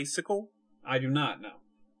wooden bicycle? I do not, no.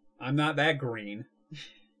 I'm not that green.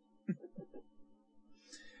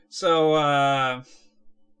 So,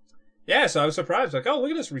 so I was surprised. Like, oh,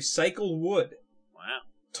 look at this recycled wood. Wow.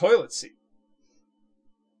 Toilet seat.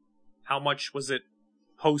 How much was it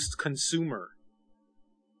post-consumer?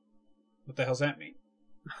 What the hell's that mean?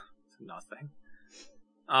 Nothing.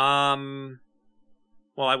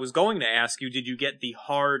 Well, I was going to ask you, did you get the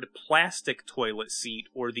hard plastic toilet seat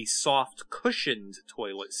or the soft cushioned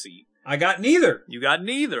toilet seat? I got neither. You got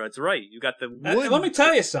neither. That's right. You got the wood. Let me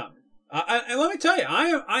tell you something.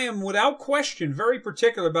 I am without question very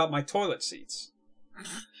particular about my toilet seats.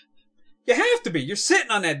 You have to be. You're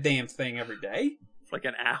sitting on that damn thing every day. It's like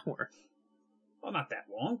an hour. Well, not that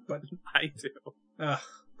long, but I do.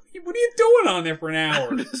 What are you doing on there for an hour?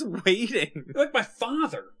 I'm just waiting. You're like my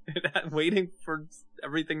father. Waiting for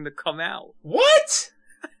everything to come out. What?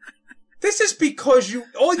 This is because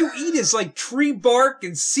all you eat is like tree bark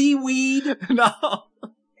and seaweed. No.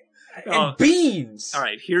 And beans. All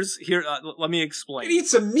right, let me explain. You eat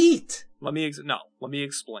some meat. Let me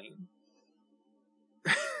explain.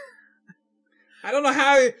 I don't know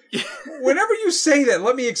how. Whenever you say that,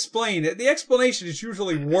 let me explain it. The explanation is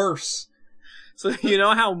usually worse. So you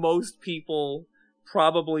know how most people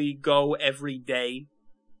probably go every day?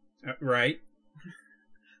 Right.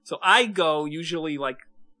 So I go usually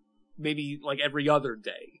maybe every other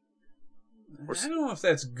day. I don't know if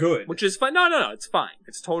that's good. Which is fine. No, it's fine.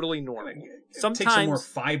 It's totally normal. Sometimes take some more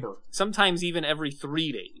fiber. Sometimes even every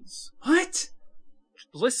 3 days. What?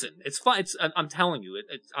 Listen, it's fine. I'm telling you,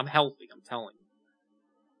 I'm healthy. I'm telling you.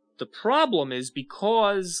 The problem is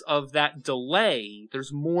because of that delay,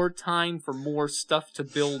 there's more time for more stuff to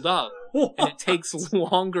build up. What? And it takes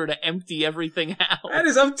longer to empty everything out.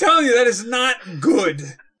 I'm telling you, that is not good.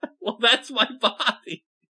 Well, that's my body.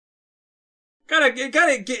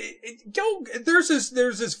 Gotta go. There's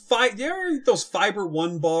this five. You ever eat those Fiber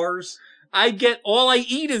One bars? All I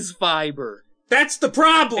eat is fiber. That's the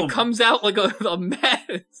problem. It comes out like a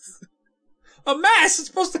mess. A mess? It's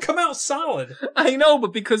supposed to come out solid. I know,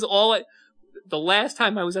 but because the last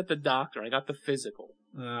time I was at the doctor, I got the physical.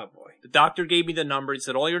 Oh boy. The doctor gave me the number. He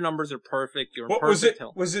said, all your numbers are perfect. You're in What perfect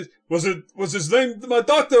health. was his name, my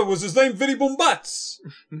doctor, was his name Vinny Boombatz?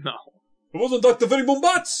 No. It wasn't Dr. Vinny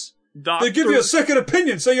Boombatz. Doctor... They give you a second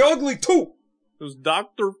opinion, say you're ugly too. It was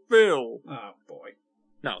Dr. Phil. Oh boy.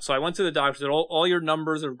 No, so I went to the doctor, said, all your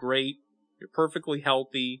numbers are great. You're perfectly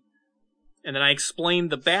healthy. And then I explained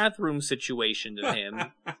the bathroom situation to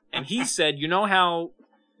him. And he said, you know how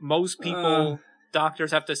most people,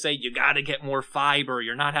 doctors have to say, you gotta get more fiber.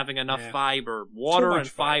 You're not having enough fiber. Water and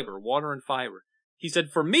fiber. Water and fiber. He said,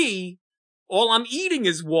 for me, all I'm eating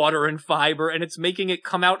is water and fiber, and it's making it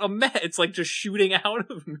come out a mess. It's like just shooting out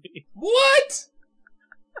of me. What?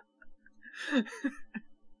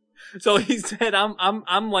 So he said,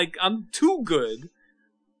 I'm too good.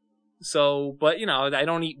 So, but you know, I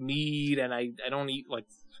don't eat meat and I don't eat like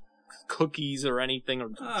cookies or anything or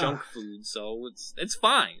junk food. So it's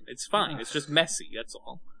fine. It's fine. It's just messy. That's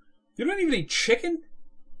all. You don't even eat chicken?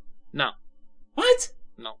 No. What?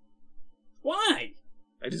 No. Why?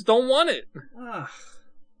 I just don't want it.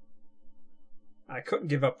 I couldn't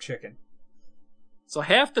give up chicken. So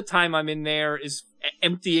half the time I'm in there is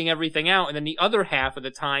emptying everything out, and then the other half of the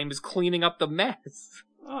time is cleaning up the mess.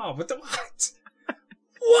 Oh, but what?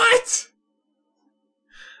 What?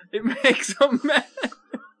 It makes a mess.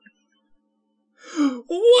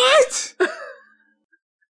 What?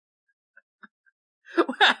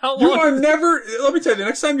 You are never... Let me tell you, the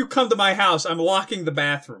next time you come to my house, I'm locking the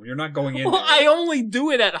bathroom. You're not going in there. Well, I only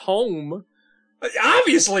do it at home.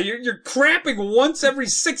 Obviously, you're crapping once every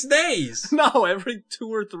 6 days. No, every 2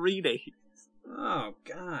 or 3 days. Oh,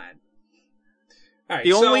 God. All right,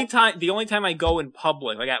 the only time I go in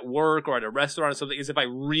public, like at work or at a restaurant or something, is if I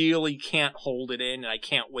really can't hold it in and I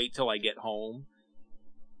can't wait till I get home.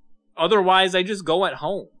 Otherwise, I just go at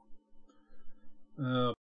home.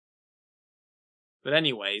 But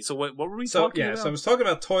anyway, so what were we talking about? So I was talking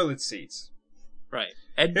about toilet seats. Right.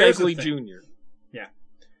 Ed Begley Jr. Yeah.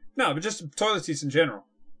 No, but just toilet seats in general.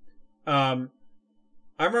 I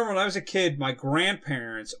remember when I was a kid, my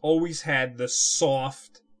grandparents always had the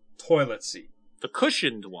soft toilet seat. The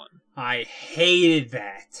cushioned one. I hated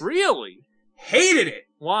that. Really? Hated it.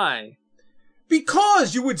 Why?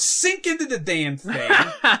 Because you would sink into the damn thing.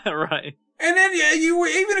 Right. And then you were,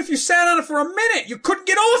 even if you sat on it for a minute, you couldn't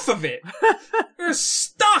get off of it. You were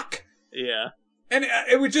stuck. Yeah. And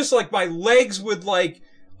it would just like, my legs would like,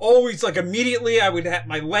 always like immediately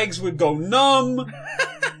my legs would go numb.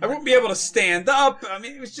 I wouldn't be able to stand up. I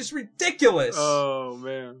mean, it was just ridiculous. Oh,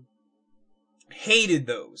 man. Hated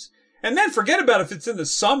those. And then forget about if it's in the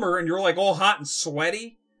summer and you're like all hot and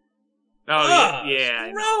sweaty. Oh,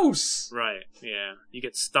 yeah. Gross. Right, yeah. You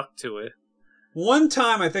get stuck to it. One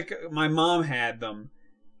time, I think my mom had them,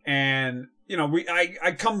 and, you know,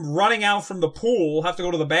 I come running out from the pool, have to go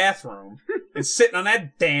to the bathroom, and sitting on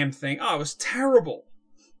that damn thing. Oh, it was terrible.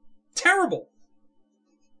 Terrible.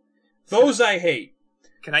 Those I hate.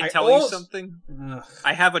 Can I tell you something?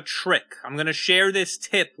 I have a trick. I'm going to share this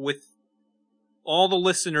tip with all the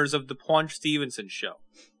listeners of the Paunch Stevenson Show.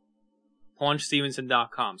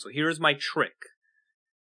 PaunchStevenson.com. So here's my trick.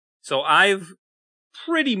 So I've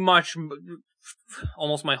pretty much,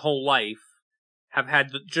 almost my whole life, have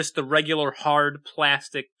had just the regular hard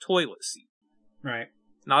plastic toilet seat. Right.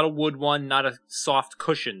 Not a wood one, not a soft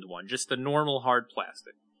cushioned one, just the normal hard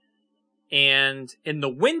plastic. And in the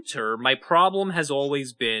winter, my problem has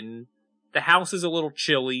always been the house is a little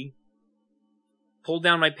chilly. Pull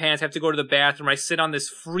down my pants, have to go to the bathroom. I sit on this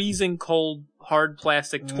freezing cold hard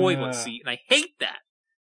plastic toilet seat, and I hate that.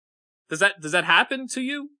 Does that happen to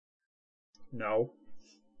you? No.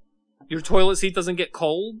 Your toilet seat doesn't get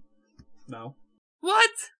cold? No.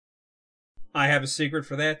 What? I have a secret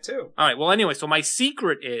for that too. Alright, well anyway, so my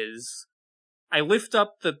secret is I lift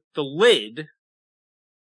up the lid.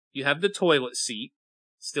 You have the toilet seat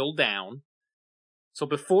still down. So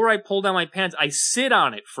before I pull down my pants, I sit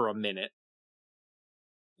on it for a minute.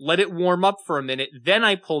 Let it warm up for a minute, then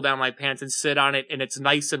I pull down my pants and sit on it, and it's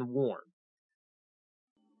nice and warm.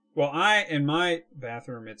 Well, in my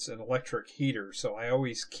bathroom, it's an electric heater, so I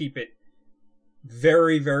always keep it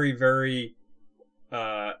very, very, very,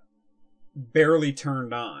 barely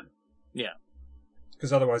turned on. Yeah.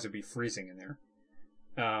 Because otherwise it'd be freezing in there.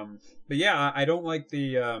 But yeah, I don't like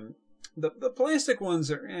the plastic ones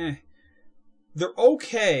are, They're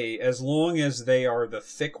okay as long as they are the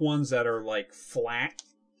thick ones that are like flat.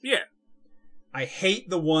 Yeah. I hate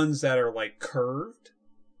the ones that are like curved.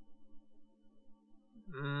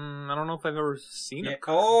 I don't know if I've ever seen a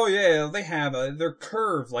curve. Oh yeah, they have they're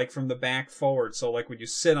curved like from the back forward. So like when you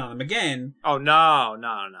sit on them again. Oh no.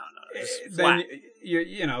 Then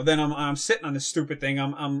then I'm sitting on this stupid thing.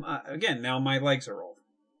 I'm again now my legs are old.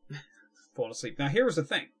 Falling asleep. Now here's the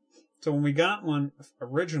thing. So when we got one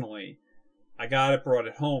originally, I got it, brought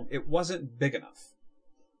it home. It wasn't big enough.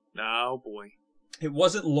 Oh boy. It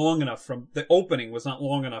wasn't long enough the opening was not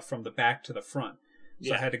long enough from the back to the front.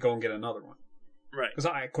 So I had to go and get another one. Right. Because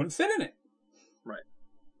I couldn't fit in it. Right.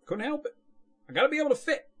 Couldn't help it. I gotta be able to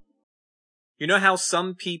fit. You know how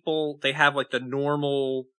some people, they have like the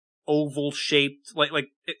normal oval shaped, like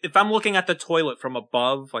if I'm looking at the toilet from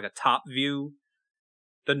above, like a top view,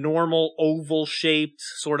 the normal oval shaped,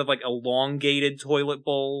 sort of like elongated toilet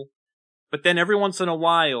bowl. But then every once in a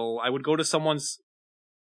while, I would go to someone's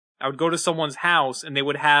house and they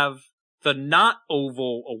would have the not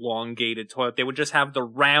oval elongated toilet. They would just have the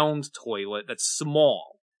round toilet that's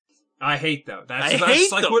small. I hate those. I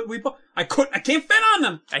hate like them. what I can't fit on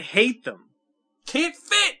them. I hate them. Can't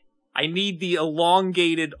fit. I need the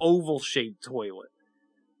elongated oval shaped toilet.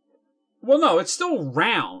 Well, no, it's still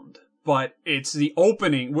round, but it's the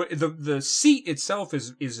opening. The seat itself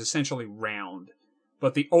is essentially round,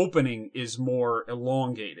 but the opening is more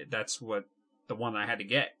elongated. That's what the one I had to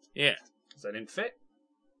get. Yeah. Because I didn't fit.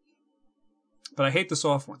 But I hate the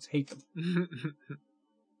soft ones. Hate them.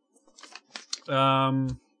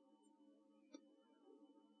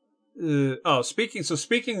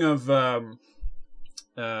 Speaking of, I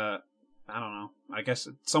don't know. I guess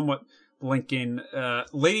it's somewhat linking.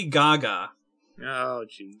 Lady Gaga. Oh,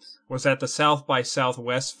 jeez. Was at the South by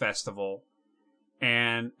Southwest Festival,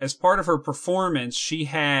 and as part of her performance, she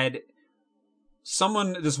had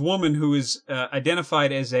this woman who is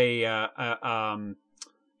identified as a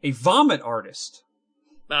vomit artist.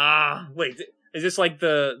 Wait, is this like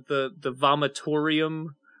the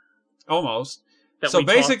vomitorium? Almost. So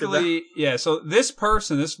basically, so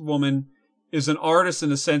this woman is an artist in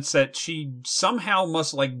the sense that she somehow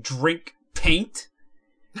must like drink paint.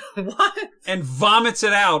 What? And vomits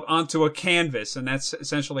it out onto a canvas, and that's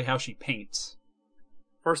essentially how she paints.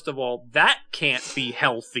 First of all, that can't be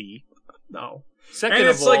healthy. No. Second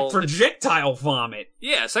of all, like projectile vomit.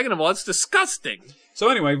 Yeah, second of all, it's disgusting. So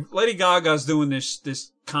anyway, Lady Gaga's doing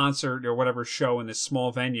this concert or whatever show in this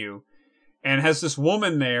small venue, and has this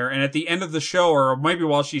woman there, and at the end of the show, or maybe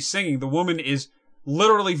while she's singing, the woman is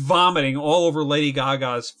literally vomiting all over Lady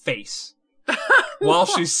Gaga's face while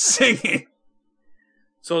she's singing.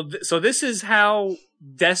 So this is how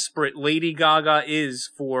desperate Lady Gaga is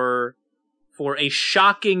for a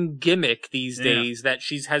shocking gimmick these days, that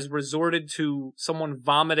she has resorted to someone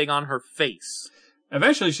vomiting on her face.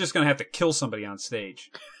 Eventually, she's just going to have to kill somebody on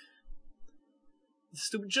stage.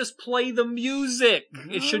 Just play the music.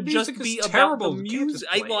 It should just be about terrible. the music.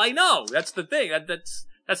 I know. That's the thing. That's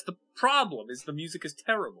the problem, is the music is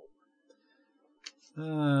terrible.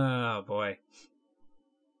 Oh, boy.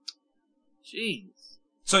 Jeez.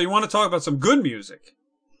 So you want to talk about some good music?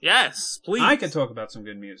 Yes, please. I can talk about some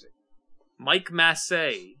good music. Mike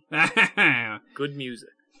Massey. Good music.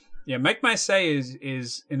 Yeah, Mike Massey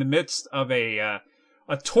is in the midst of a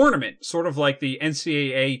tournament, sort of like the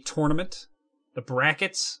NCAA tournament, the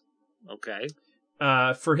brackets. Okay.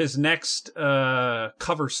 For his next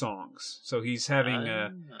cover songs. So he's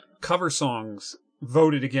having cover songs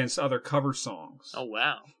voted against other cover songs. Oh,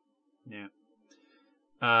 wow. Yeah.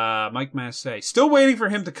 Mike Massey. Still waiting for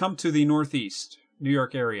him to come to the Northeast, New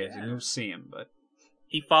York area, and you'll see him, but...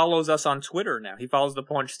 He follows us on Twitter now. He follows the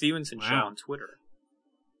Paunch Stevenson Show on Twitter.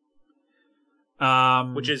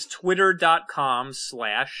 Which is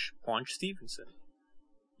twitter.com/Paunch Stevenson.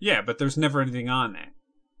 Yeah, but there's never anything on that.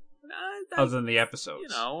 Other than the episodes. You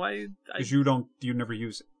know, because you never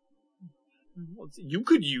use it. Well, you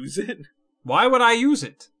could use it. Why would I use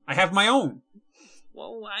it? I have my own.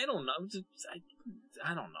 Well, I don't know.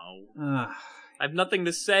 I don't know. I have nothing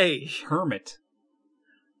to say. Hermit.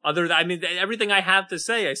 Everything I have to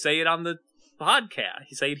say, I say it on the podcast.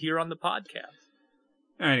 You say it here on the podcast.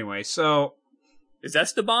 Anyway, so... Is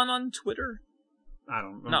Esteban on Twitter? I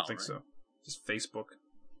don't think so. Just Facebook.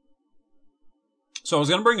 So I was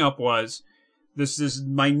going to bring up this is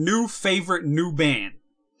my new favorite new band.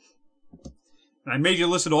 And I made you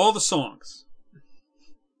listen to all the songs.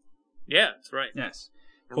 Yeah, that's right. Yes.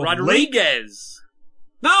 Rodriguez.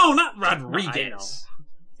 No, not Rodriguez. I know.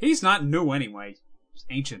 He's not new anyway. He's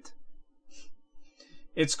ancient.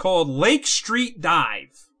 It's called Lake Street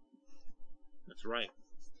Dive. That's right.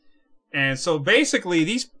 And so basically,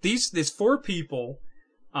 these 4 people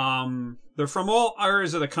They're from all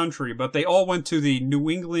areas of the country, but they all went to the New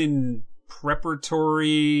England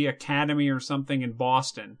Preparatory Academy or something in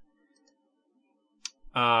Boston,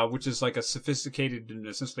 which is like a sophisticated,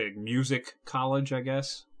 essentially like music college, I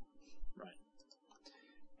guess. Right.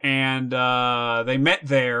 And they met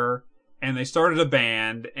there, and they started a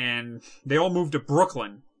band, and they all moved to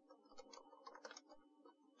Brooklyn.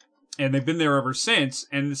 And they've been there ever since.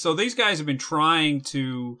 And so these guys have been trying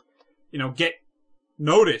to, get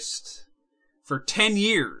noticed for 10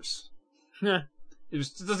 years. Yeah. It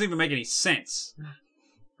doesn't even make any sense.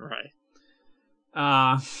 Right.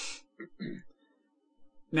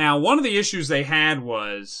 Now, one of the issues they had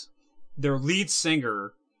was their lead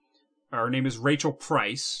singer, her name is Rachel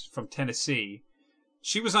Price from Tennessee.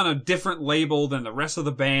 She was on a different label than the rest of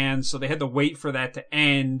the band, so they had to wait for that to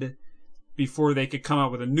end before they could come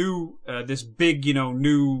out with a new, this big,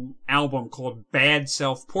 new album called Bad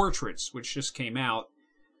Self-Portraits, which just came out.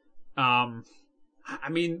 I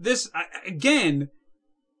mean, this, again,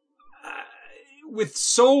 with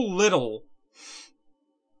so little,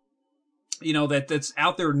 that's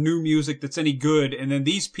out there, new music that's any good, and then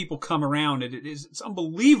these people come around, it's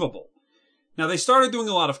unbelievable. Now, they started doing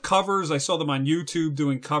a lot of covers. I saw them on YouTube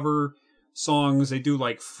doing cover songs. They do,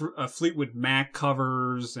 like, Fleetwood Mac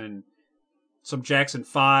covers and some Jackson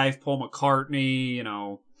 5, Paul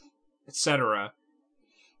McCartney, etc.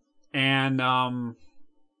 And, and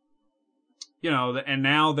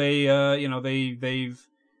now they've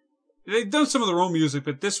done some of their own music,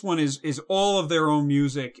 but this one is all of their own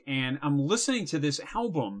music. And I'm listening to this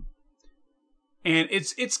album, and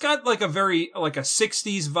it's got like a very, like a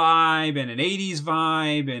 60s vibe and an 80s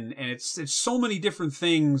vibe, and it's so many different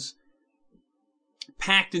things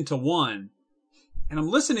packed into one. And I'm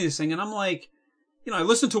listening to this thing, and I'm like, I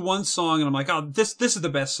listen to one song, and I'm like, oh, this is the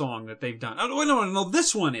best song that they've done. Oh, no,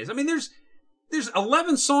 this one is. I mean, there's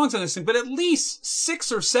 11 songs on this thing, but at least 6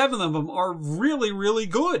 or 7 of them are really, really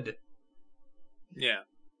good. Yeah.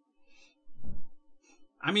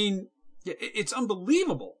 I mean, it's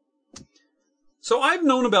unbelievable. So I've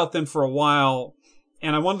known about them for a while,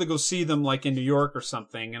 and I wanted to go see them, like, in New York or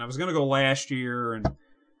something, and I was going to go last year, and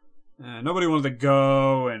nobody wanted to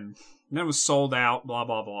go, and then it was sold out, blah,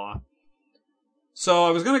 blah, blah. So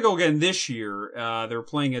I was going to go again this year. They were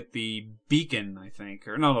playing at the Beacon, I think,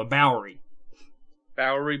 or no, the Bowery.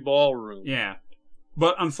 Bowery Ballroom. Yeah.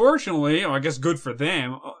 But unfortunately, I guess good for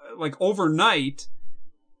them, like overnight,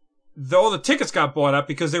 all the tickets got bought up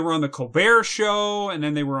because they were on the Colbert Show, and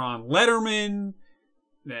then they were on Letterman,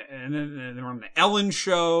 and then they were on the Ellen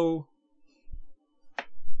Show.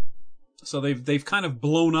 So they've kind of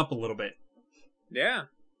blown up a little bit. Yeah.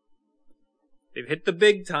 They've hit the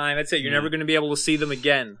big time. That's it. You're never going to be able to see them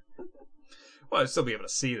again. Well, I'd still be able to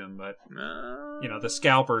see them, but, the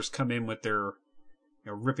scalpers come in with their,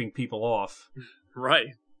 ripping people off.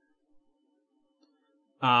 Right.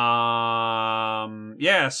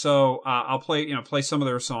 Yeah, so, I'll play some of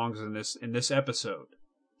their songs in this episode.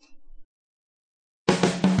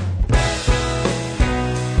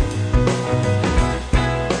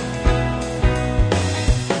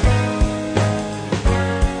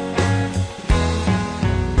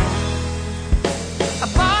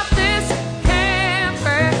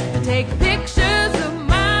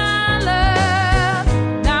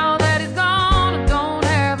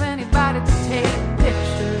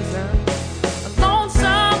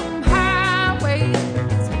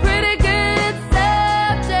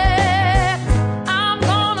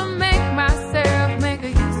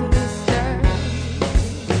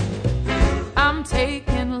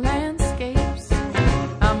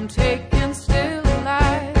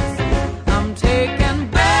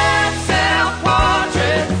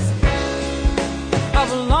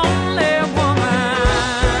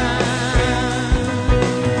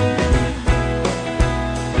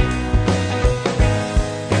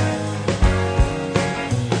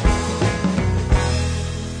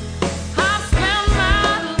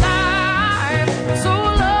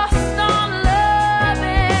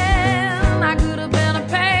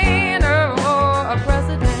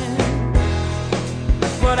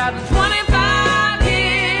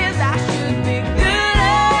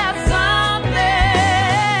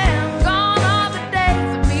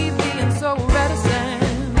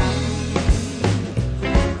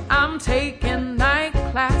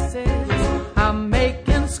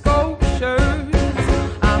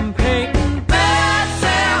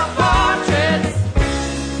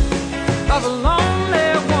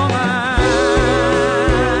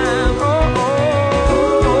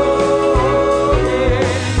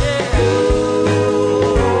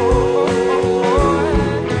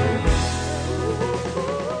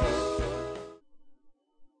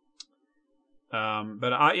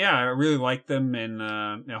 But I really like them,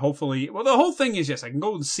 and hopefully, well, the whole thing is, yes, I can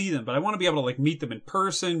go and see them, but I want to be able to like meet them in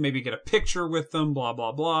person, maybe get a picture with them, blah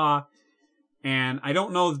blah blah. And I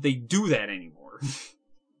don't know that they do that anymore.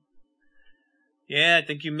 Yeah, I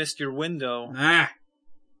think you missed your window.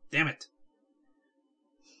 Damn it.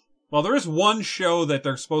 Well, there is one show that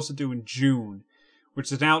they're supposed to do in June,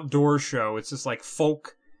 which is an outdoor show. It's this like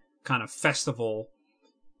folk kind of festival,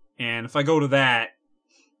 and if I go to that,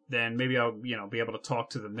 then maybe I'll, be able to talk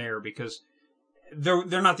to them there, because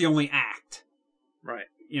they're not the only act. Right.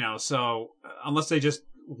 So unless they just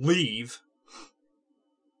leave,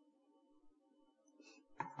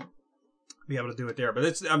 be able to do it there.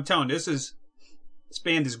 But I'm telling you, this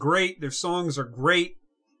band is great. Their songs are great.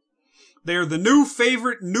 They're the new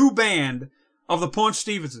favorite new band of the Paunch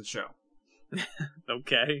Stevenson Show.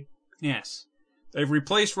 Okay. Yes. They've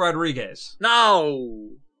replaced Rodriguez. No!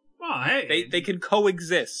 Well, hey. They can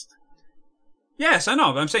coexist. Yes, I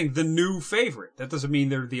know, but I'm saying the new favorite. That doesn't mean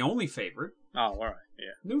they're the only favorite. Oh, all right,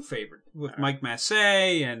 yeah. New favorite. With Mike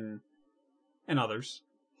Massey and others.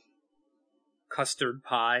 Custard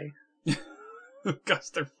Pie.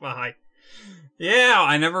 Custard Pie. Yeah,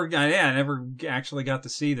 I never actually got to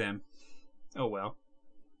see them. Oh, well.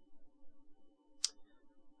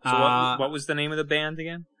 So what was the name of the band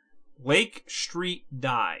again? Lake Street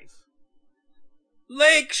Dive.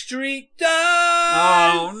 Lake Street Dive!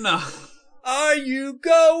 Oh, no. Are you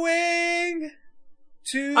going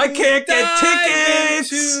to I can't get tickets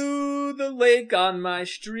to the lake on my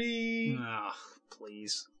street? Oh,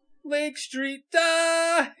 please. Lake Street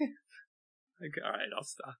Dive! Okay, alright, I'll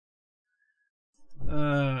stop.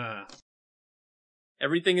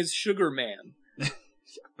 Everything is Sugar Man.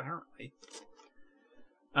 Apparently.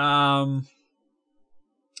 Alright,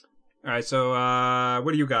 so,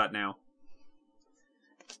 what do you got now?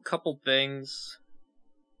 Couple things.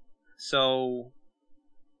 So,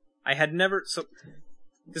 I had never... So,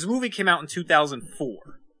 this movie came out in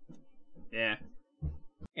 2004. Yeah.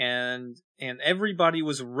 And everybody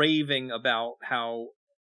was raving about how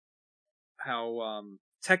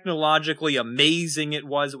technologically amazing it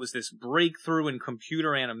was. It was this breakthrough in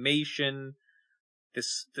computer animation.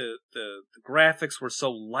 The graphics were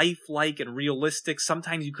so lifelike and realistic.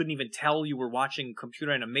 Sometimes you couldn't even tell you were watching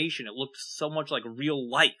computer animation. It looked so much like real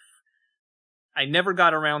life. I never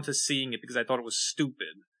got around to seeing it because I thought it was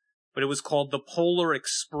stupid. But it was called The Polar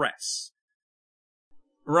Express.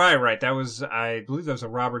 Right. That was, I believe that was a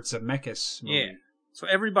Robert Zemeckis movie. Yeah. So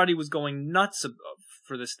everybody was going nuts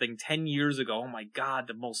for this thing 10 years ago. Oh my god,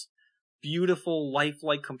 the most beautiful,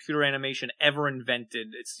 lifelike computer animation ever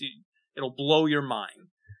invented. It'll blow your mind.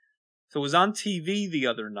 So it was on TV the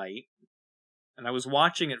other night, and I was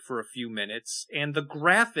watching it for a few minutes, and the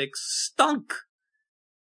graphics stunk.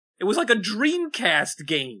 It was like a Dreamcast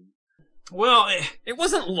game. Well, it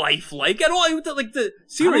wasn't lifelike at all. Seriously,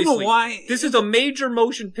 I don't know why. This is a major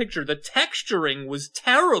motion picture. The texturing was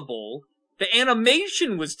terrible. The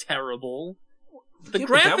animation was terrible. The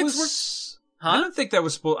graphics were... Huh? I don't think that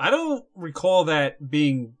was supposed... I don't recall that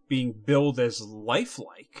being billed as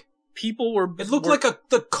lifelike. People were... It looked like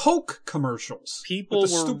the Coke commercials. People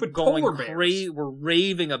with the were stupid going polar bears. were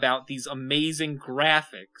raving about these amazing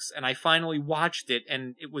graphics, and I finally watched it,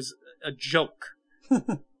 and it was a joke.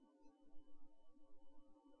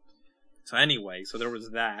 So anyway, there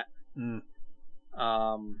was that.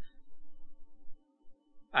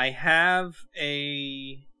 I have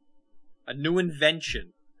a new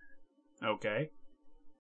invention. Okay.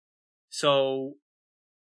 So,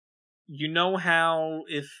 you know how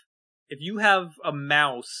if you have a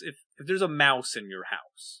mouse, if there's a mouse in your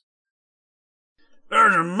house.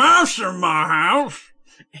 There's a mouse in my house!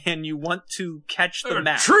 And you want to catch the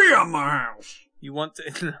mouse. There's a tree on my house! You want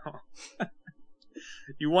to... No.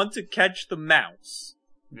 You want to catch the mouse.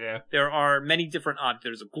 Yeah. There are many different options.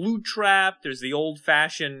 There's a glue trap. There's the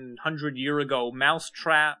old-fashioned 100-year-ago mouse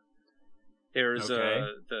trap. There's the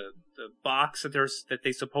box that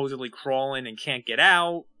they supposedly crawl in and can't get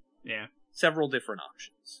out. Yeah. Several different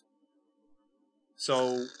options.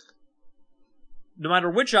 So, no matter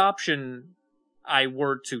which option I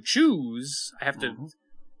were to choose, I have to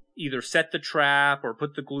either set the trap or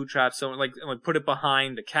put the glue trap, so like put it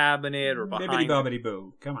behind the cabinet or behind...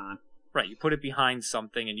 Bibbidi-bobbidi-boo. Come on. Right, you put it behind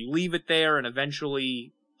something and you leave it there and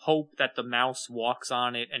eventually hope that the mouse walks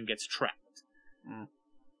on it and gets trapped.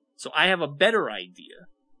 So I have a better idea.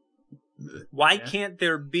 Why can't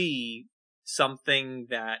there be something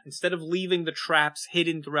that, instead of leaving the traps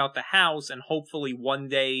hidden throughout the house and hopefully one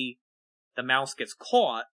day the mouse gets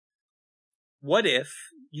caught, what if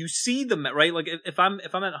you see the right? Like if I'm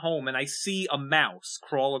at home and I see a mouse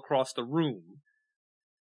crawl across the room,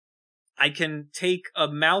 I can take a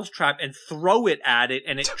mouse trap and throw it at it,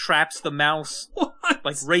 and it traps the mouse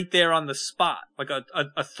like right there on the spot, like a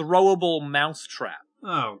throwable mouse trap.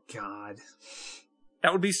 Oh God,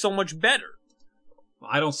 that would be so much better.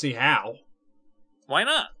 I don't see how. Why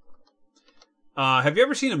not? Have you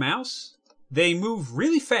ever seen a mouse? They move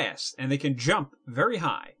really fast and they can jump very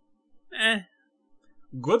high.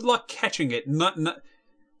 Good luck catching it.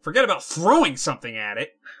 Forget about throwing something at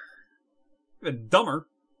it. Even dumber.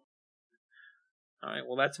 All right,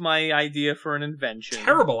 well, that's my idea for an invention.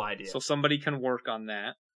 Terrible idea. So somebody can work on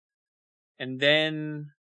that. And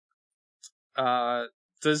then,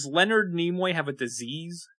 does Leonard Nimoy have a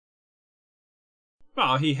disease?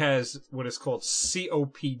 Well, he has what is called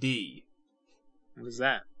COPD. What is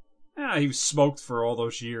that? He was smoked for all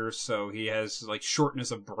those years, so he has, like,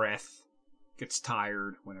 shortness of breath. Gets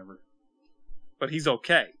tired, whenever. But he's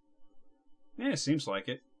okay. Yeah, it seems like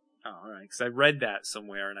it. Oh, all right, because I read that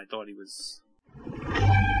somewhere, and I thought he was...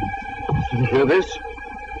 Did you hear this?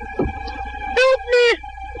 Help me!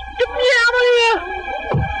 Get me out of here!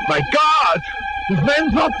 My God! This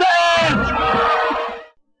man's not dead!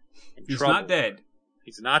 He's not dead.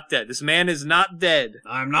 He's not dead. This man is not dead.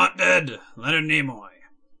 I'm not dead. Leonard Nimoy.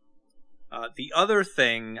 The other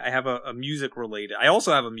thing, I have a music-related... I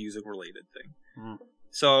also have a music-related thing.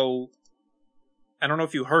 So, I don't know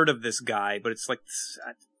if you heard of this guy, but it's like...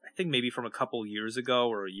 I think maybe from a couple years ago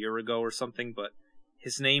or a year ago or something, but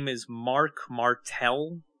his name is Mark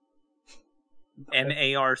Martel.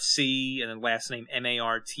 M-A-R-C, and then last name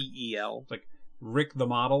M-A-R-T-E-L. Like Rick the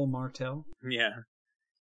Model Martel? Yeah.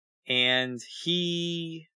 And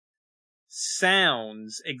he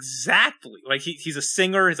sounds exactly like he's a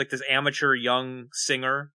singer. He's like this amateur young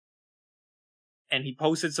singer. And he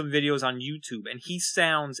posted some videos on YouTube, and he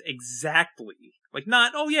sounds exactly like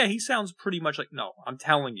not, oh yeah, he sounds pretty much like, no, I'm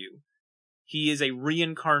telling you. He is a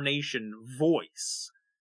reincarnation voice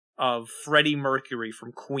of Freddie Mercury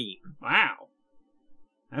from Queen. Wow.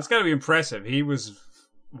 That's gotta be impressive. He was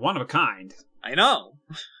one of a kind. I know.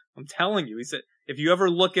 I'm telling you. He said, if you ever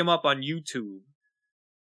look him up on YouTube,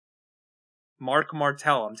 Mark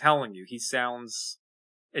Martel, I'm telling you, he sounds...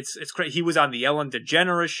 It's crazy. He was on the Ellen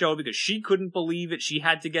DeGeneres show because she couldn't believe it. She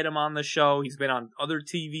had to get him on the show. He's been on other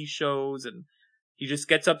TV shows, and he just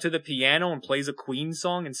gets up to the piano and plays a Queen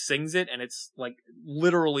song and sings it, and it's like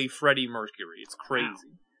literally Freddie Mercury. It's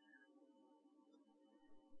crazy.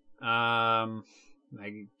 Wow.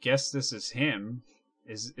 I guess this is him.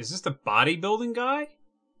 Is this the bodybuilding guy?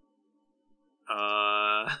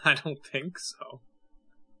 I don't think so.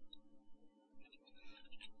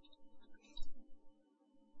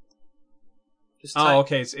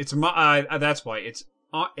 Okay. It's that's why it's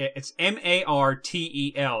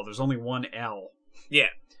Martel. There's only one L. Yeah.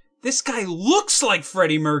 This guy looks like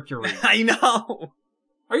Freddie Mercury. I know.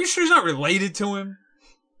 Are you sure he's not related to him?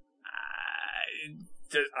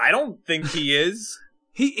 I don't think he is.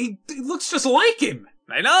 He looks just like him.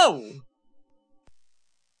 I know.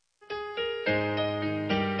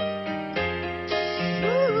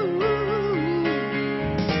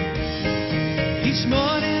 Each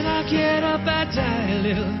morning I get up, I die a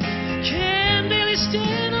little. Can barely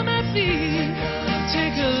stand on my feet.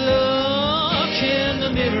 Take a look in the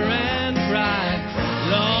mirror and cry.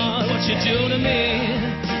 Lord, what you do to me?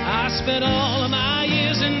 I spent all of my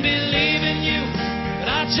years in believing you, but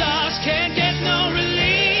I just can't get no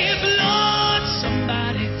relief. Lord,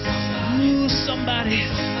 somebody, ooh, somebody,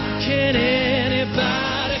 can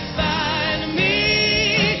anybody find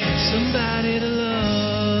me somebody to love?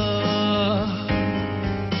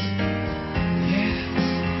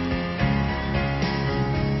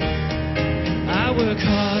 I work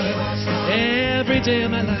hard every day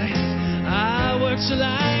of my life. I work till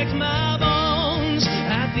like my bones.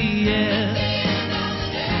 At the end,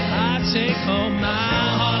 I take home my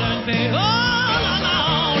hard-earned pay all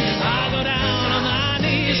alone. I go down on my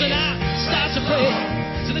knees and I start to pray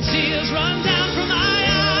till the tears run down from my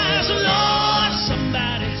eyes. Lord,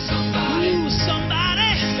 somebody, ooh,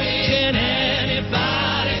 somebody, can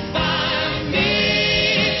anybody find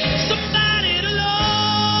me somebody to love?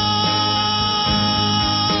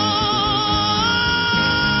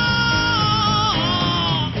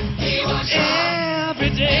 Every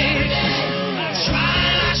day I tried,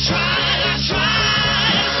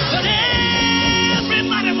 but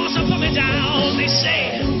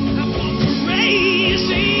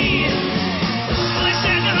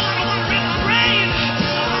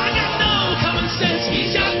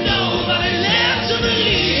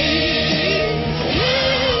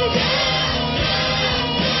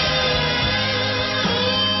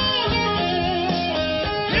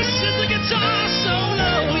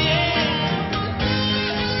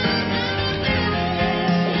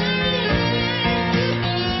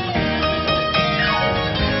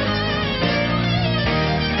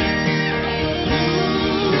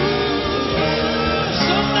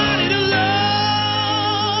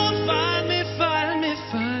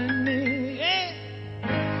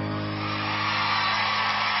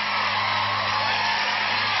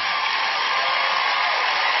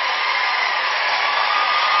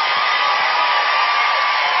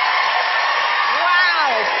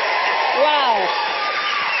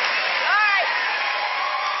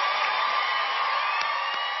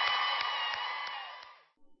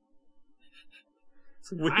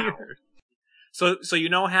It's weird. Wow. So you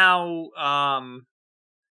know how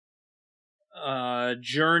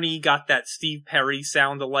Journey got that Steve Perry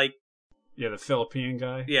sound-alike? Yeah, the Philippine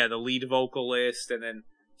guy. Yeah, the lead vocalist, and then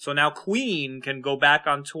so now Queen can go back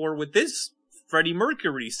on tour with this Freddie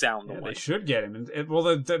Mercury sound-alike. Yeah, they should get him. Well,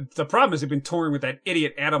 the problem is they've been touring with that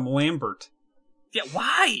idiot Adam Lambert. Yeah,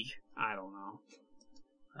 why? I don't know.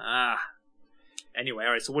 Anyway,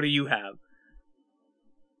 all right. So what do you have?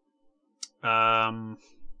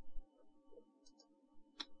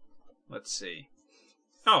 Let's see.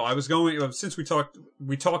 Oh, I was going since we talked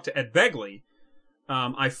to Ed Begley.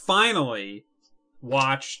 I finally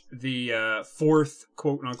watched the fourth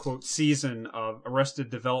quote unquote season of Arrested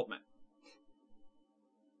Development.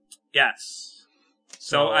 Yes.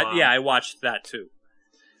 So I watched that too.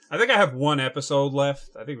 I think I have one episode left.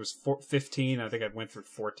 I think it was 15. I think I went through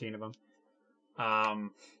 14 of them.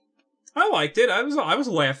 I liked it. I was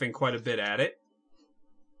laughing quite a bit at it.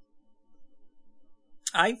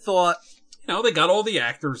 I thought, they got all the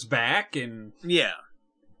actors back and yeah.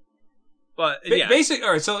 But yeah.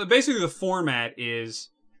 All right. So basically, the format is,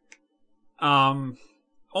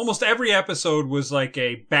 almost every episode was like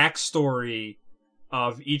a backstory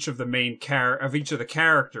of each of the each of the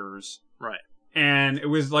characters. Right. And it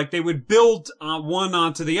was like they would build one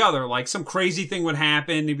onto the other. Like some crazy thing would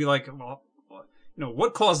happen. They'd be like, well,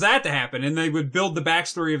 what caused that to happen? And they would build the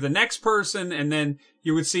backstory of the next person. And then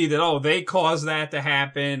you would see that, they caused that to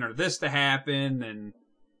happen or this to happen. And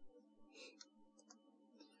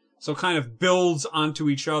so kind of builds onto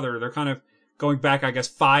each other. They're kind of going back, I guess,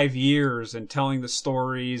 5 years and telling the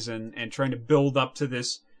stories and trying to build up to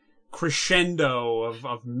this crescendo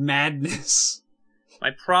of madness.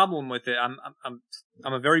 My problem with it, I'm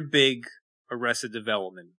a very big Arrested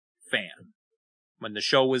Development fan. When the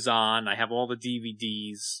show was on, I have all the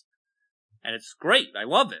DVDs, and it's great. I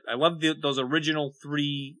love it. I love those original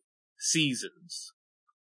 3 seasons,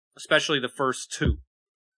 especially the first 2.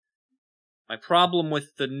 My problem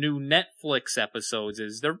with the new Netflix episodes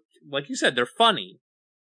is they're, like you said, they're funny.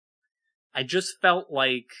 I just felt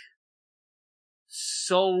like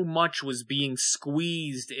so much was being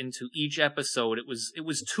squeezed into each episode. It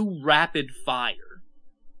was too rapid fire.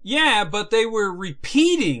 Yeah, but they were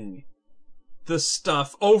repeating the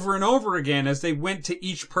stuff over and over again as they went to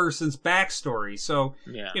each person's backstory. So,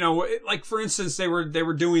 like for instance, they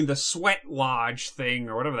were doing the Sweat Lodge thing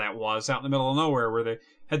or whatever that was out in the middle of nowhere where they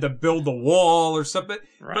had to build the wall or something.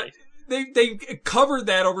 Right. But they covered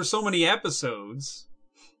that over so many episodes.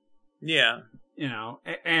 Yeah.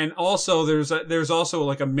 And also there's also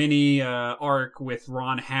like a mini arc with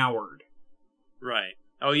Ron Howard. Right.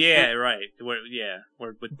 Oh yeah, right. With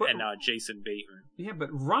Jason Bateman. Yeah, but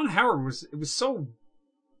Ron Howard was so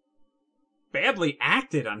badly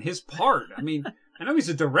acted on his part. I mean, I know he's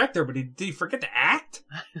a director, but did he forget to act?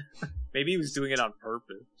 Maybe he was doing it on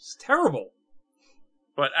purpose. It's terrible.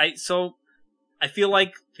 But I feel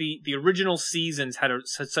like the original seasons had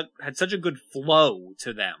such a good flow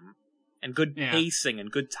to them. And good pacing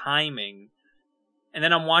and good timing. And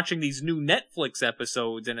then I'm watching these new Netflix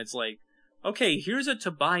episodes and it's like, okay, here's a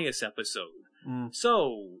Tobias episode.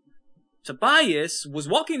 So, Tobias was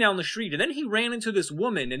walking down the street and then he ran into this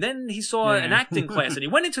woman and then he saw an acting class and he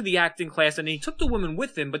went into the acting class and he took the woman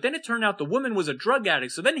with him, but then it turned out the woman was a drug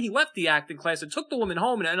addict. So then he left the acting class and took the woman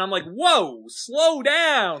home and I'm like, whoa, slow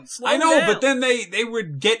down. I know, but then they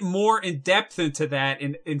would get more in depth into that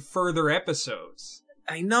in further episodes.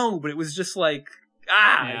 I know, but it was just like,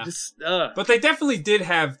 But they definitely did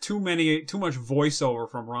have too much voiceover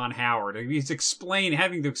from Ron Howard. He's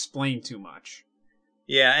having to explain too much.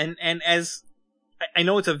 Yeah, and as I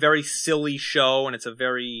know it's a very silly show and it's a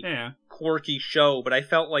very quirky show, but I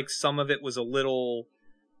felt like some of it was a little,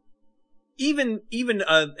 even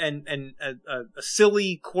a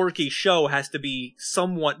silly quirky show has to be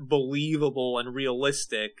somewhat believable and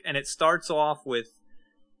realistic, and it starts off with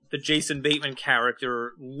the Jason Bateman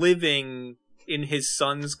character living in his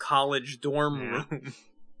son's college dorm room.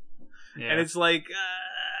 Yeah. And it's like,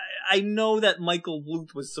 I know that Michael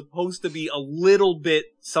Bluth was supposed to be a little bit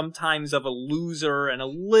sometimes of a loser and a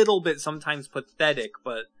little bit sometimes pathetic,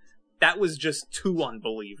 but that was just too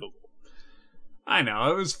unbelievable. I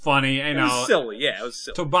know, it was funny. It was silly, yeah, it was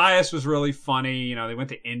silly. Tobias was really funny. They went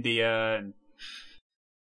to India and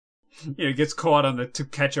gets caught on the To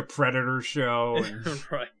Catch a Predator show.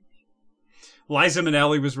 And right. Liza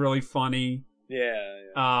Minnelli was really funny. Yeah.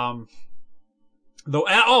 And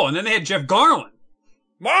then they had Jeff Garlin.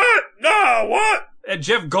 What? No, what? And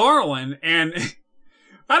Jeff Garlin, and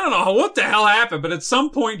I don't know what the hell happened, but at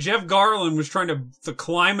some point Jeff Garlin was trying to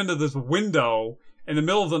climb into this window in the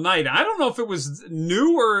middle of the night. I don't know if it was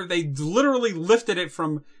new or they literally lifted it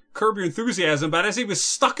from Curb Your Enthusiasm, but as he was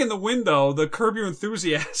stuck in the window, the Curb Your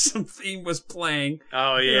Enthusiasm theme was playing.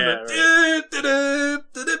 Oh, yeah.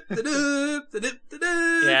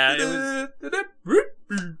 Yeah,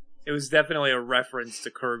 it was definitely a reference to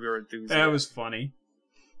Curb Your Enthusiasm. That was funny.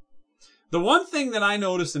 The one thing that I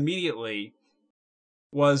noticed immediately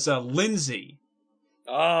was Lindsay.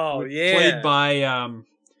 Oh, yeah. Played by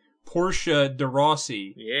Portia de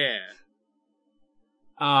Rossi. Yeah.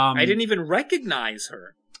 I didn't even recognize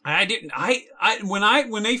her. I didn't.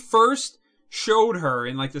 When they first showed her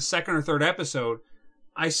in like the second or third episode,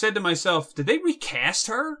 I said to myself, did they recast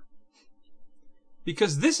her?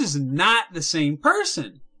 Because this is not the same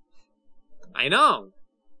person. I know.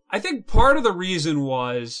 I think part of the reason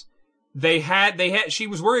was she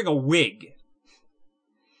was wearing a wig.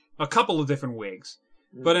 A couple of different wigs.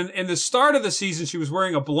 But in the start of the season, she was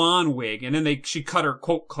wearing a blonde wig, and then she cut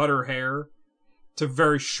her hair to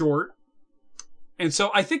very short. And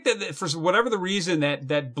so I think that for whatever the reason,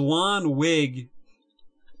 that blonde wig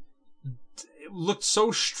looked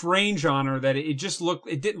so strange on her that it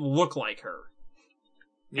didn't look like her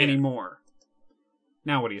anymore.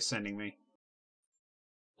 Now what are you sending me?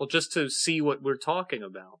 Well, just to see what we're talking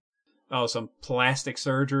about. Oh, some plastic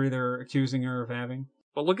surgery they're accusing her of having?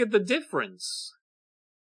 But look at the difference.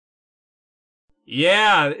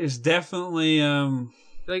 Yeah, it's definitely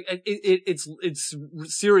like it's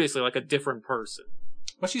seriously like a different person.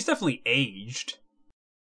 Well, she's definitely aged.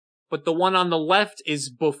 But the one on the left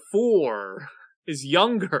is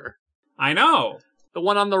younger. I know. The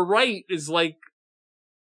one on the right is like,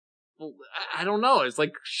 I don't know. It's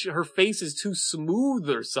like her face is too smooth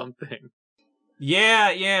or something.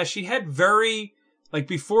 Yeah. She had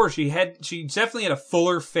before she definitely had a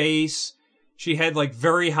fuller face. She had like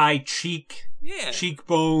very high cheekbones,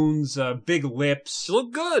 big lips. She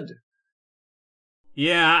looked good.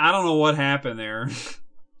 Yeah, I don't know what happened there.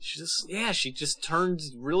 She just turned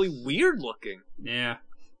really weird looking. Yeah.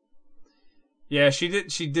 Yeah,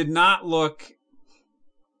 she did not look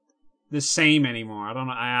the same anymore. I don't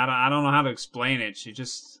know how to explain it. She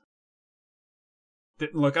just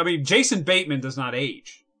didn't look. I mean, Jason Bateman does not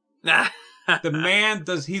age. The man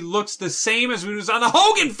he looks the same as when he was on the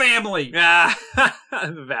Hogan Family.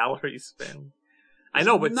 Valerie's Family. I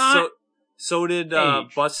know, but so did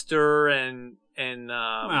Buster and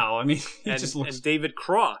well, I mean, he just looks, and David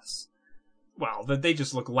Cross. Well, they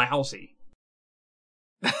just look lousy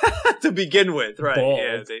to begin with, right?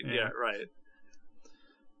 Bald. Yeah,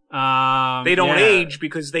 right. They don't age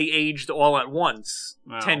because they aged all at once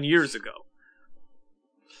 10 years ago.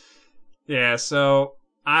 Yeah, so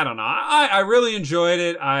I don't know. I really enjoyed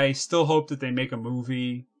it. I still hope that they make a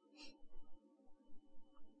movie.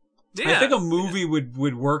 Yeah. I think a movie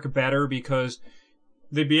would work better because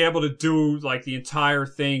they'd be able to do like the entire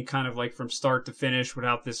thing kind of like from start to finish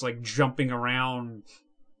without this like jumping around,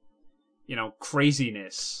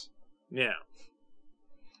 craziness. Yeah.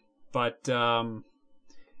 But,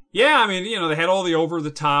 yeah, I mean, they had all the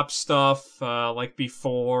over-the-top stuff, like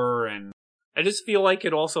before, and I just feel like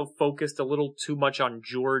it also focused a little too much on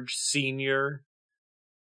George Sr.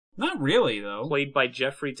 Not really, though. Played by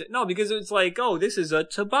Jeffrey... No, because it's like, oh, this is a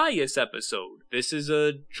Tobias episode. This is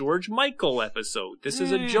a George Michael episode. This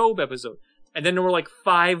is a Job episode. And then there were like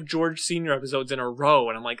 5 George Sr. episodes in a row,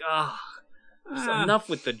 and I'm like, enough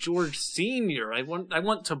with the George Sr. I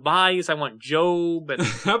want Tobias, I want Job, and...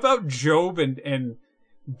 How about Job and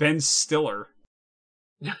Ben Stiller?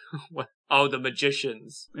 What? Oh, the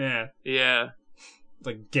magicians. Yeah. Yeah.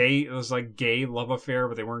 Like gay, it was like gay love affair,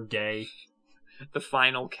 but they weren't gay. The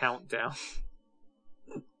final countdown.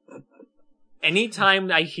 Anytime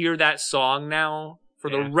I hear that song now, for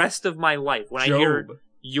the rest of my life, when Job. I hear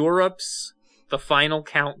Europe's The Final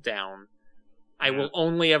Countdown, I will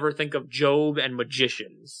only ever think of Job and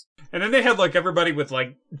magicians. And then they had like everybody with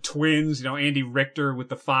like twins, Andy Richter with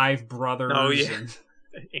the 5 brothers. Oh, yeah.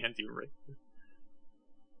 Andy Richter.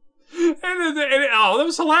 And that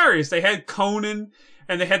was hilarious. They had Conan,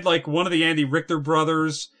 and they had like one of the Andy Richter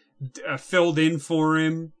brothers filled in for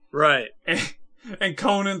him. Right. And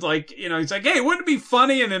Conan's like, he's like, hey, wouldn't it be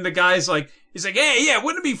funny? And then the guy's like, he's like, hey, yeah,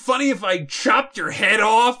 wouldn't it be funny if I chopped your head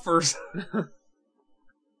off? Or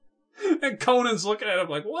and Conan's looking at him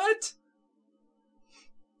like, what?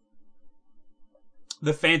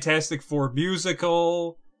 The Fantastic Four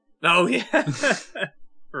musical. Oh, yeah.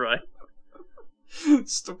 Right.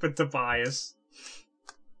 Stupid Tobias.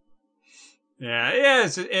 Yeah,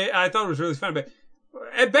 I thought it was really fun, but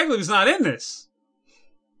Ed Begley was not in this.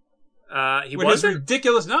 He wasn't?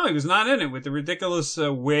 Ridiculous. No, he was not in it with the ridiculous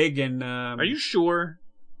wig and. Are you sure?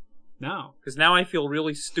 No. Because now I feel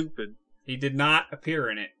really stupid. He did not appear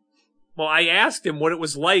in it. Well, I asked him what it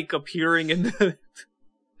was like appearing in the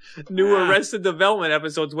new Arrested Development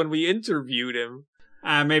episodes when we interviewed him.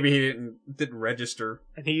 Maybe he didn't register.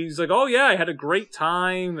 And he's like, "Oh yeah, I had a great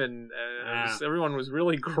time, and everyone was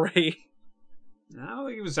really great." No,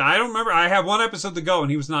 he was. I don't remember. I have one episode to go,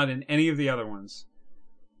 and he was not in any of the other ones.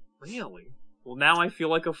 Really? Well, now I feel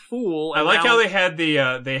like a fool. I like how they had the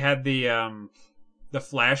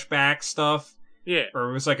flashback stuff. Yeah. Or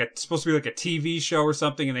it was like supposed to be like a TV show or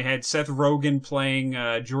something, and they had Seth Rogen playing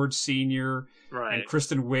George Sr. Right. And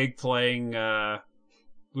Kristen Wiig playing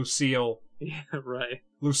Lucille. Yeah, right.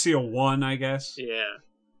 Lucille 1, I guess. Yeah.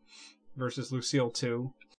 Versus Lucille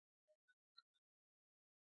 2.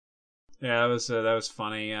 Yeah, that was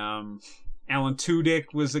funny. Alan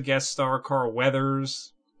Tudyk was a guest star. Carl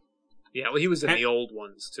Weathers. Yeah, well, he was in the old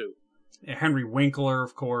ones too. Henry Winkler,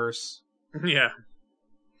 of course. Yeah.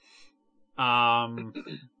 Oh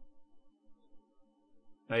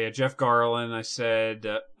yeah, Jeff Garland. I said,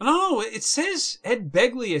 no, it says Ed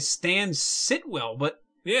Begley as Stan Sitwell, but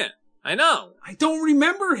yeah, I know. I don't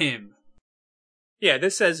remember him. Yeah,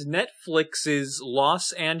 this says Netflix's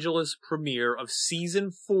Los Angeles premiere of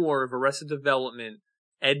season 4 of Arrested Development.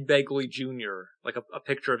 Ed Begley Jr., like a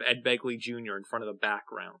picture of Ed Begley Jr. in front of the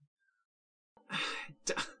background.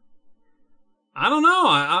 I don't know.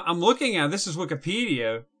 I'm looking at this is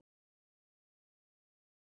Wikipedia.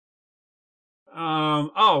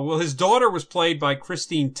 Well, his daughter was played by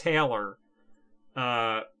Christine Taylor,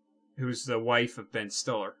 who's the wife of Ben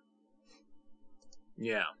Stiller.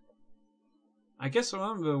 Yeah. I guess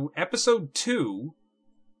on episode 2,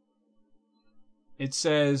 it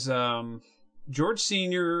says George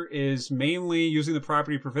Sr. is mainly using the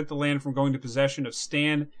property to prevent the land from going to possession of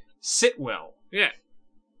Stan Sitwell. Yeah.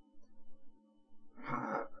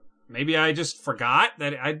 Maybe I just forgot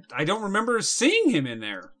that I don't remember seeing him in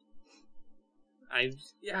there. He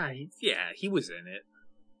was in it.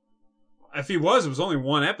 If he was, it was only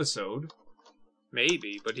one episode.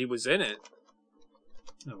 Maybe, but he was in it.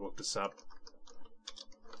 I'll look this up.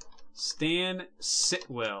 Stan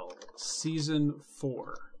Sitwell, season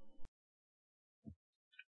 4.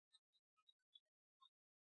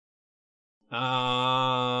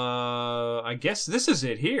 I guess this is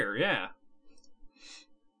it here, yeah.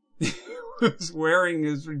 He was wearing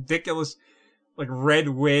his ridiculous, like, red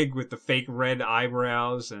wig with the fake red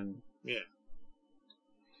eyebrows and... Yeah.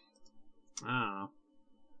 I don't know.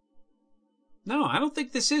 No, I don't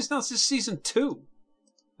think this is. No, this is season 2.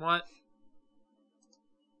 What?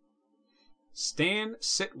 Stan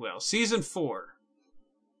Sitwell, season 4.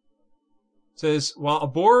 It says, while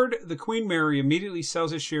aboard the Queen Mary immediately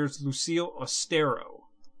sells his shares to Lucille Ostero.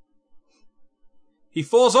 He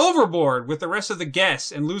falls overboard with the rest of the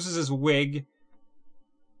guests and loses his wig.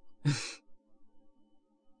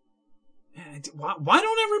 Why don't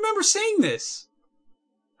I remember seeing this?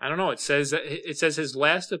 I don't know. It says his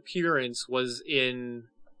last appearance was in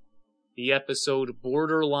the episode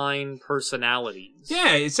Borderline Personalities.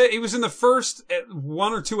 Yeah, it said he was in the first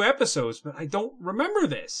 1 or 2 episodes, but I don't remember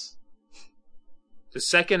this. The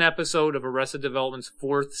second episode of Arrested Development's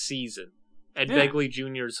 4th season. Ed Begley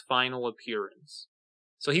Jr.'s final appearance.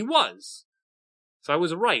 So he was. So I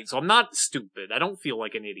was right. So I'm not stupid. I don't feel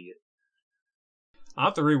like an idiot. I'll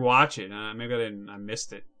have to rewatch it. Maybe I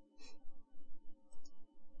missed it.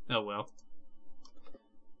 Oh well.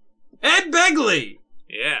 Ed Begley!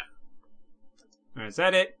 Yeah. Alright, is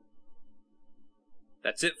that it?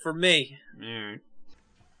 That's it for me. Alright.